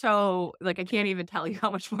 That's so like, I can't even tell you how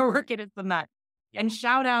much more work it is than that. Yeah. And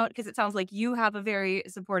shout out, because it sounds like you have a very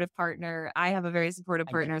supportive partner. I have a very supportive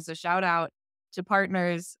I partner. do. So shout out to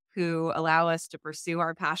partners who allow us to pursue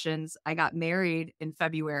our passions. I got married in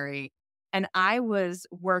February and I was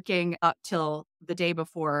working up till the day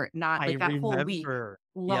before, not I like that whole week, remember.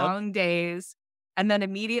 Yep. long days. And then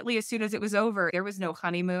immediately, as soon as it was over, there was no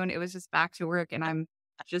honeymoon. It was just back to work. And I'm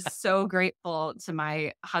just so grateful to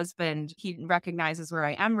my husband. He recognizes where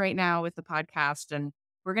I am right now with the podcast. And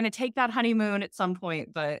we're going to take that honeymoon at some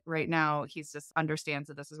point. But right now, he's just understands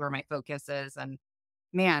that this is where my focus is. And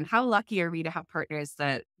man, how lucky are we to have partners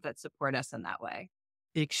that support us in that way?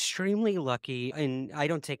 Extremely lucky, and I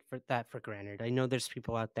don't take that for granted. I know there's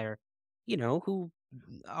people out there, who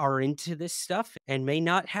are into this stuff and may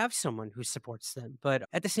not have someone who supports them. But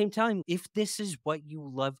at the same time, if this is what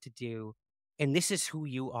you love to do and this is who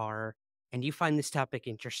you are and you find this topic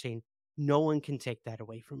interesting, no one can take that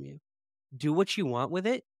away from you. Do what you want with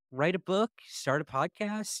it. Write a book, start a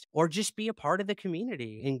podcast, or just be a part of the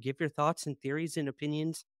community and give your thoughts and theories and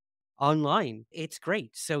opinions online. It's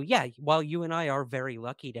great. So yeah, while you and I are very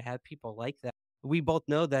lucky to have people like that, we both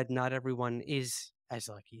know that not everyone is as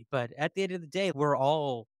lucky. But at the end of the day, we're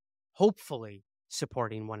all hopefully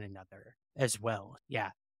supporting one another as well. Yeah.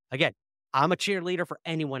 Again, I'm a cheerleader for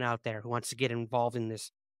anyone out there who wants to get involved in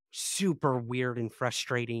this super weird and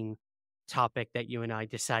frustrating topic that you and I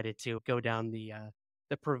decided to go down the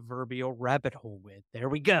proverbial rabbit hole with. There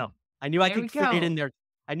we go. I knew I There we could fit it in go. there.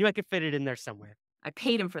 I knew I could fit it in there somewhere. I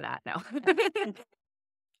paid him for that now.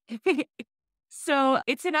 So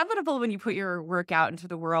it's inevitable when you put your work out into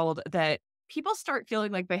the world that people start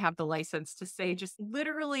feeling like they have the license to say just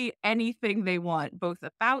literally anything they want, both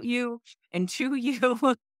about you and to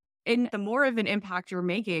you. And the more of an impact you're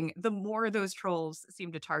making, the more those trolls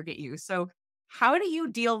seem to target you. So, how do you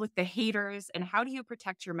deal with the haters and how do you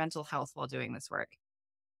protect your mental health while doing this work?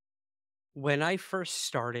 When I first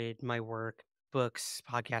started my work, books,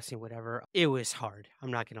 podcasting, whatever, it was hard.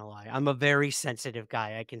 I'm not going to lie. I'm a very sensitive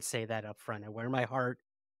guy. I can say that up front. I wear my heart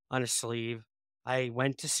on a sleeve. I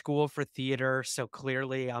went to school for theater. So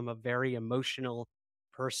clearly, I'm a very emotional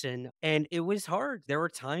person. And it was hard. There were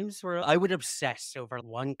times where I would obsess over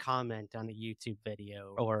one comment on a YouTube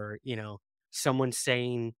video or, someone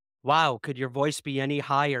saying, wow, could your voice be any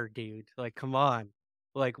higher, dude? Like, come on.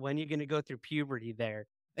 Like, when are you going to go through puberty there?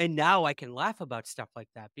 And now I can laugh about stuff like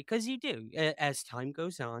that because you do. As time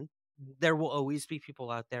goes on, there will always be people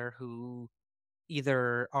out there who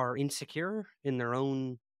either are insecure in their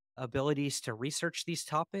own abilities to research these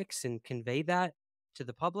topics and convey that to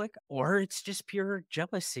the public, or it's just pure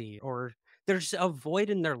jealousy, or there's a void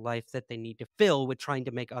in their life that they need to fill with trying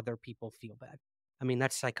to make other people feel bad. I mean,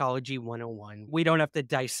 that's psychology 101. We don't have to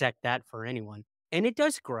dissect that for anyone. And it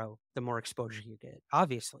does grow the more exposure you get,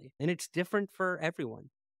 obviously. And it's different for everyone.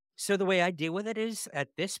 So the way I deal with it is at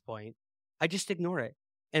this point, I just ignore it.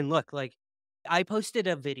 And look, like, I posted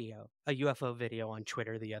a video, a UFO video on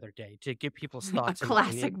Twitter the other day to get people's A thoughts and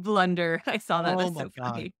classic opinions. blunder. I saw that. Oh That's my so God.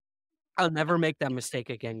 funny. I'll never make that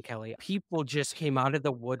mistake again, Kelly. People just came out of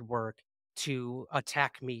the woodwork to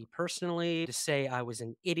attack me personally, to say I was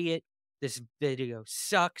an idiot. This video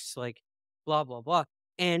sucks, like blah, blah, blah.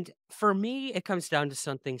 And for me, it comes down to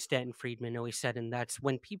something Stanton Friedman always said, and that's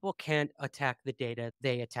when people can't attack the data,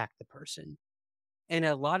 they attack the person. And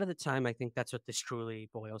a lot of the time, I think that's what this truly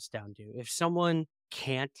boils down to. If someone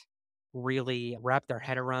can't really wrap their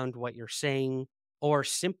head around what you're saying or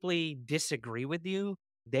simply disagree with you,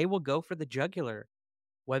 they will go for the jugular,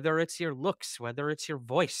 whether it's your looks, whether it's your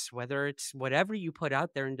voice, whether it's whatever you put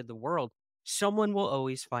out there into the world, someone will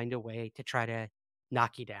always find a way to try to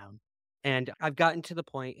knock you down. And I've gotten to the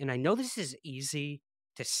point, and I know this is easy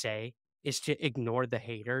to say, is to ignore the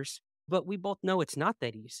haters, but we both know it's not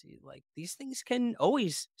that easy. Like these things can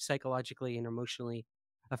always psychologically and emotionally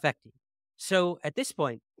affect you. So at this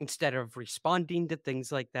point, instead of responding to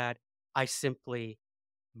things like that, I simply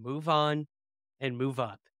move on and move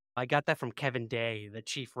up. I got that from Kevin Day, the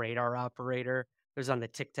chief radar operator. It was on the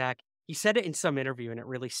Tic Tac. He said it in some interview and it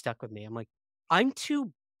really stuck with me. I'm like, I'm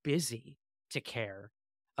too busy to care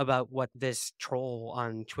about what this troll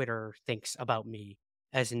on Twitter thinks about me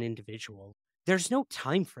as an individual. There's no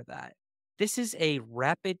time for that. This is a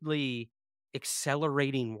rapidly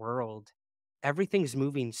accelerating world. Everything's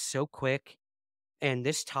moving so quick. And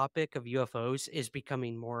this topic of UFOs is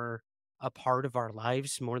becoming more a part of our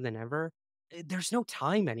lives more than ever. There's no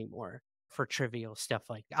time anymore for trivial stuff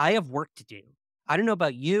like that. I have work to do. I don't know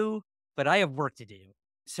about you, but I have work to do.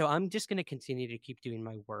 So I'm just going to continue to keep doing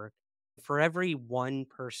my work. For every one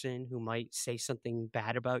person who might say something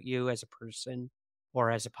bad about you as a person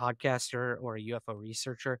or as a podcaster or a UFO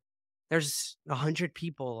researcher, there's 100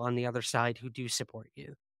 people on the other side who do support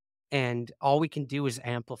you. And all we can do is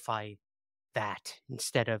amplify that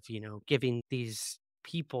instead of, giving these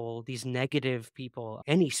people, these negative people,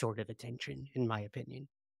 any sort of attention, in my opinion.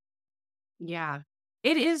 Yeah.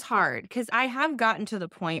 It is hard because I have gotten to the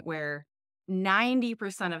point where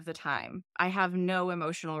 90% of the time I have no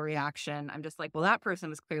emotional reaction. I'm just like, well, that person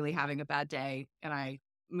was clearly having a bad day and I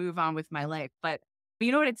move on with my life. But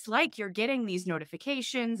you know what it's like? You're getting these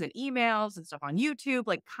notifications and emails and stuff on YouTube,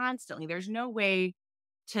 like constantly. There's no way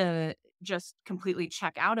to just completely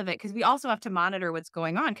check out of it because we also have to monitor what's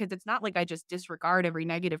going on because it's not like I just disregard every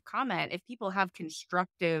negative comment. If people have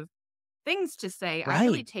constructive things to say, I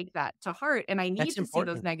really Right. take that to heart and I need That's to see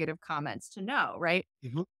those important. negative comments to know, right?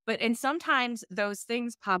 Mhm. And sometimes those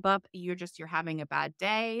things pop up, you're having a bad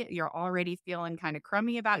day, you're already feeling kind of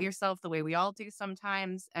crummy about yourself the way we all do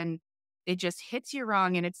sometimes, and it just hits you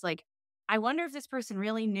wrong and it's like, I wonder if this person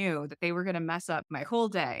really knew that they were going to mess up my whole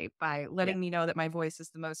day by Yeah. letting me know that my voice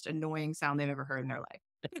is the most annoying sound they've ever heard in their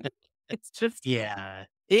life. It's just Yeah.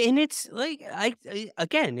 And it's like,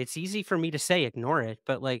 again, it's easy for me to say ignore it,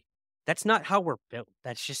 but like, that's not how we're built.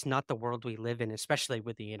 That's just not the world we live in, especially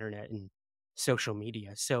with the internet and social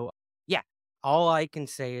media. So, yeah, all I can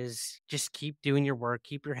say is just keep doing your work,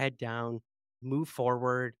 keep your head down, move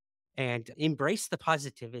forward, and embrace the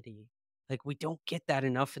positivity. Like, we don't get that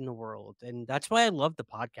enough in the world. And that's why I love the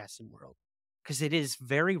podcasting world, because it is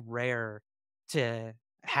very rare to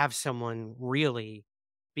have someone really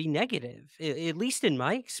be negative. At least in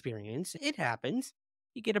my experience, it happens.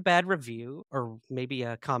 You get a bad review or maybe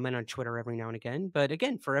a comment on Twitter every now and again. But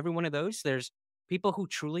again, for every one of those, there's people who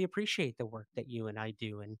truly appreciate the work that you and I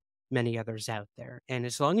do and many others out there. And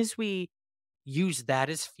as long as we use that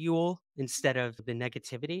as fuel instead of the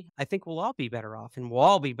negativity, I think we'll all be better off, and we'll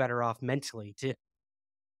all be better off mentally too.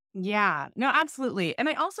 Yeah, no, absolutely. And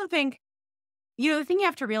I also think, the thing you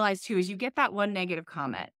have to realize too is you get that one negative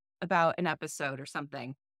comment about an episode or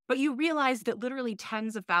something, but you realize that literally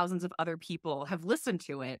tens of thousands of other people have listened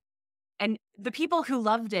to it. And the people who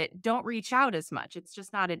loved it don't reach out as much. It's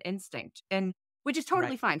just not an instinct. And which is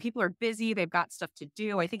totally Right. fine. People are busy, they've got stuff to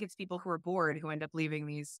do. I think it's people who are bored who end up leaving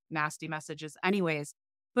these nasty messages anyways.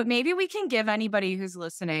 But maybe we can give anybody who's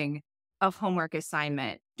listening a homework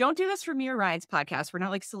assignment. Don't do this for Mere Rides podcast. We're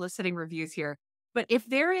not like soliciting reviews here. But if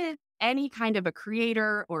there is any kind of a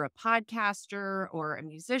creator or a podcaster or a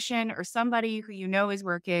musician or somebody who you know is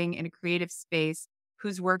working in a creative space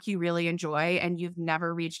whose work you really enjoy and you've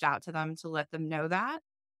never reached out to them to let them know that,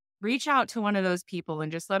 reach out to one of those people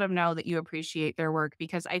and just let them know that you appreciate their work,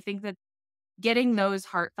 because I think that getting those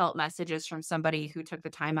heartfelt messages from somebody who took the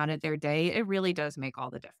time out of their day, it really does make all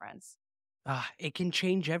the difference. It can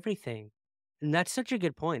change everything. And that's such a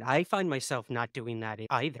good point. I find myself not doing that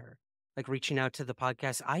either. Like reaching out to the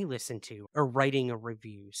podcast I listen to or writing a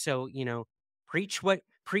review. So, preach what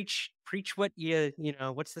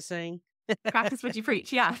what's the saying? Practice what you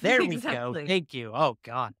preach. Yeah, There we go. exactly. Thank you. Oh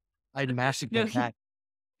God. I'd massacre No, that.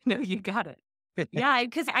 no, you got it. Yeah,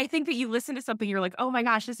 because I think that you listen to something, you're like, oh my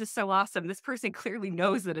gosh, this is so awesome. This person clearly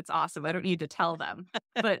knows that it's awesome. I don't need to tell them.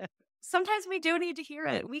 But sometimes we do need to hear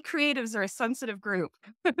it. We creatives are a sensitive group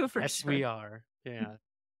for Yes, sure. we are. Yeah.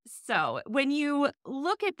 So, when you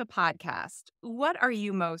look at the podcast, what are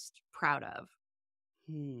you most proud of?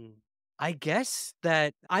 Hmm. I guess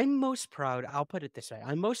that I'm most proud. I'll put it this way.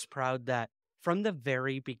 I'm most proud that from the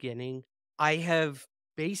very beginning, I have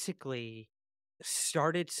basically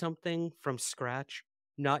started something from scratch,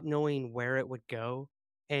 not knowing where it would go,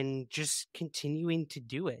 and just continuing to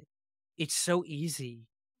do it. It's so easy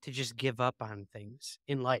to just give up on things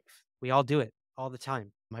in life. We all do it all the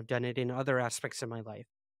time. I've done it in other aspects of my life.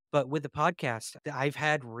 But with the podcast, I've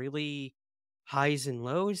had really highs and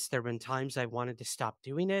lows. There have been times I wanted to stop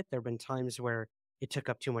doing it. There have been times where it took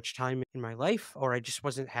up too much time in my life, or I just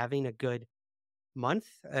wasn't having a good month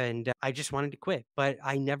and I just wanted to quit, but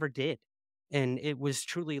I never did. And it was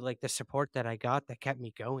truly like the support that I got that kept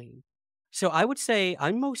me going. So I would say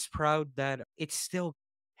I'm most proud that it's still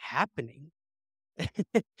happening.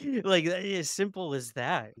 Like as simple as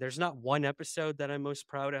that. There's not one episode that I'm most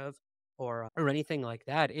proud of or anything like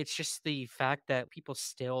that. It's just the fact that people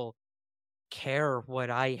still care what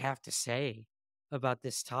I have to say about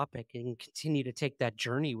this topic and continue to take that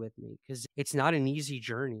journey with me because it's not an easy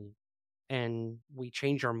journey and we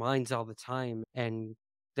change our minds all the time. And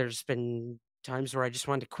there's been times where I just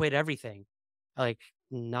wanted to quit everything, like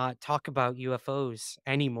not talk about UFOs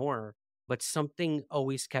anymore, but something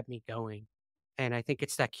always kept me going. And I think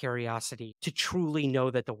it's that curiosity to truly know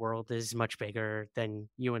that the world is much bigger than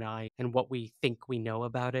you and I and what we think we know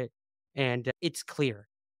about it. And it's clear.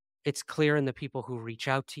 It's clear in the people who reach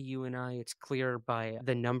out to you and I. It's clear by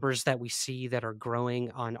the numbers that we see that are growing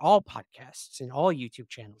on all podcasts and all YouTube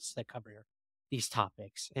channels that cover these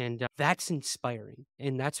topics. And that's inspiring.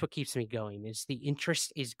 And that's what keeps me going is the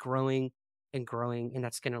interest is growing and growing. And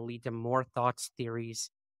that's going to lead to more thoughts, theories.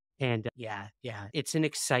 And yeah, it's an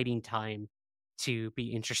exciting time to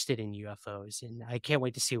be interested in UFOs. And I can't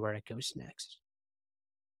wait to see where it goes next.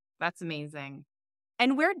 That's amazing.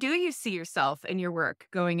 And where do you see yourself in your work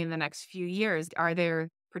going in the next few years? Are there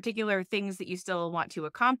particular things that you still want to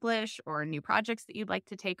accomplish or new projects that you'd like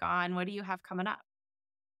to take on? What do you have coming up?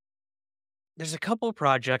 There's a couple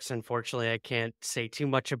projects, unfortunately, I can't say too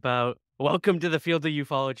much about. Welcome to the field of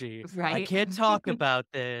ufology. I Right? can't talk about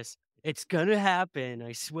this. It's gonna happen,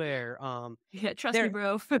 I swear. Yeah, trust me, There,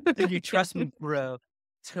 bro. you trust me, bro.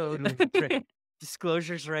 Totally.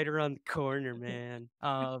 Disclosure's right around the corner, man.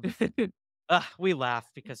 We laugh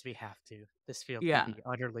because we have to. This field can Yeah. be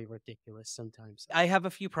utterly ridiculous sometimes. I have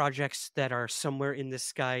a few projects that are somewhere in the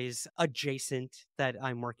skies adjacent that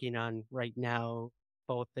I'm working on right now,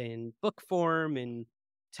 both in book form and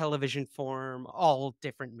television form, all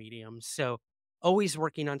different mediums. So always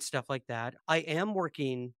working on stuff like that. I am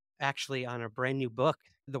working actually on a brand new book.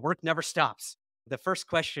 The work never stops. The first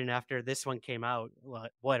question after this one came out,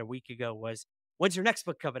 a week ago was, when's your next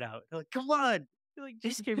book coming out? Like, come on. Like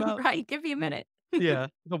just came out. Right. Give me a minute. Yeah,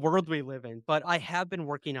 the world we live in. But I have been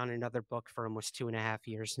working on another book for almost 2.5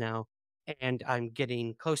 years now, and I'm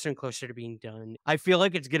getting closer and closer to being done. I feel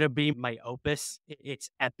like it's going to be my opus. It's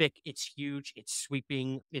epic, it's huge, it's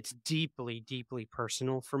sweeping, it's deeply, deeply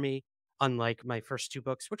personal for me, unlike my first two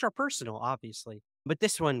books, which are personal, obviously. But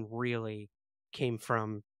this one really came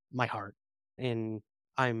from my heart. And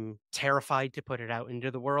I'm terrified to put it out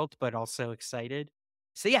into the world, but also excited.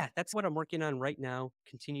 So yeah, that's what I'm working on right now.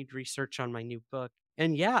 Continued research on my new book.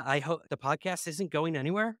 And yeah, I hope the podcast isn't going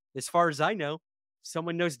anywhere. As far as I know,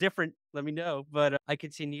 someone knows different, let me know. But I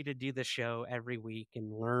continue to do the show every week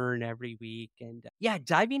and learn every week. And yeah,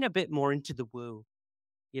 diving a bit more into the woo.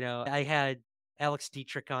 I had Alex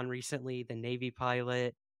Dietrich on recently, the Navy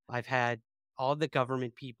pilot. I've had all the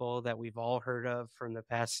government people that we've all heard of from the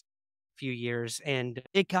past few years. And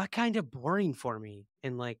it got kind of boring for me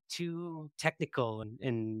and like too technical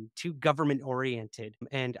and too government oriented.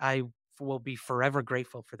 And I will be forever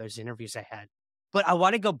grateful for those interviews I had. But I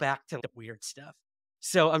want to go back to the weird stuff.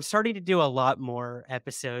 So I'm starting to do a lot more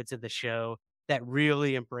episodes of the show that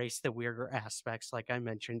really embrace the weirder aspects, like I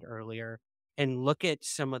mentioned earlier, and look at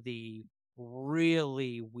some of the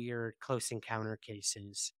really weird close encounter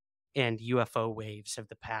cases and UFO waves of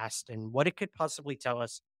the past and what it could possibly tell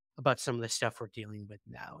us about some of the stuff we're dealing with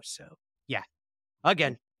now. So, yeah,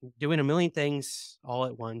 again, doing a million things all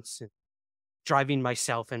at once and driving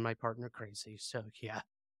myself and my partner crazy. So, yeah.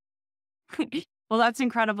 Well, that's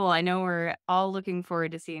incredible. I know we're all looking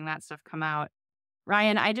forward to seeing that stuff come out.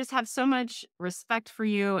 Ryan, I just have so much respect for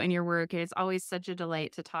you and your work. It's always such a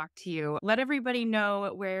delight to talk to you. Let everybody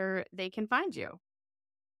know where they can find you.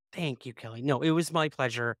 Thank you, Kelly. No, it was my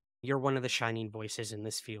pleasure. You're one of the shining voices in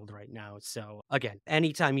this field right now. So, again,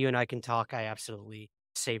 anytime you and I can talk, I absolutely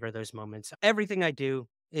savor those moments. Everything I do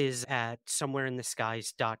is at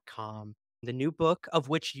somewhereintheskies.com, the new book of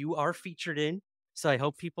which you are featured in. So, I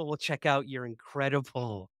hope people will check out your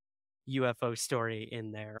incredible UFO story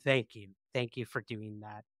in there. Thank you. Thank you for doing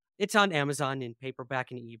that. It's on Amazon in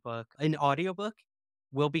paperback and ebook. An audiobook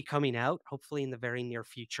will be coming out hopefully in the very near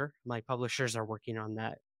future. My publishers are working on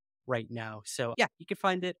that right now. So, yeah, you can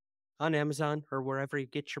find it on Amazon or wherever you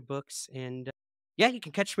get your books. And yeah, you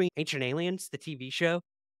can catch me Ancient Aliens, the TV show,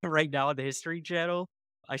 right now on the History Channel.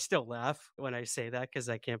 I still laugh when I say that because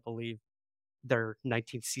I can't believe they're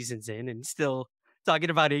 19 seasons in and still talking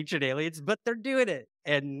about ancient aliens, but they're doing it.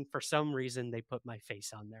 And for some reason, they put my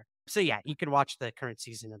face on there. So yeah, you can watch the current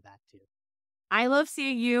season of that too. I love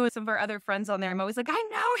seeing you and some of our other friends on there. I'm always like, I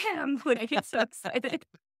know him. Like, I get so excited.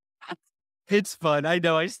 It's fun. I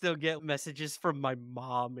know I still get messages from my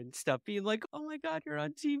mom and stuff being like, oh my God, you're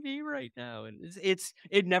on TV right now. And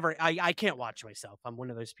it never, I can't watch myself. I'm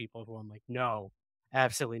one of those people who I'm like, no,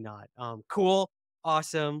 absolutely not. Cool.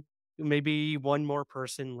 Awesome. Maybe one more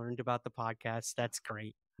person learned about the podcast. That's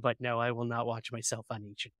great. But no, I will not watch myself on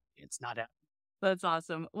each. It's not a That's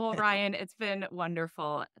awesome. Well, Ryan, it's been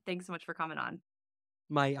wonderful. Thanks so much for coming on.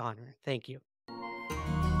 my honor. Thank you.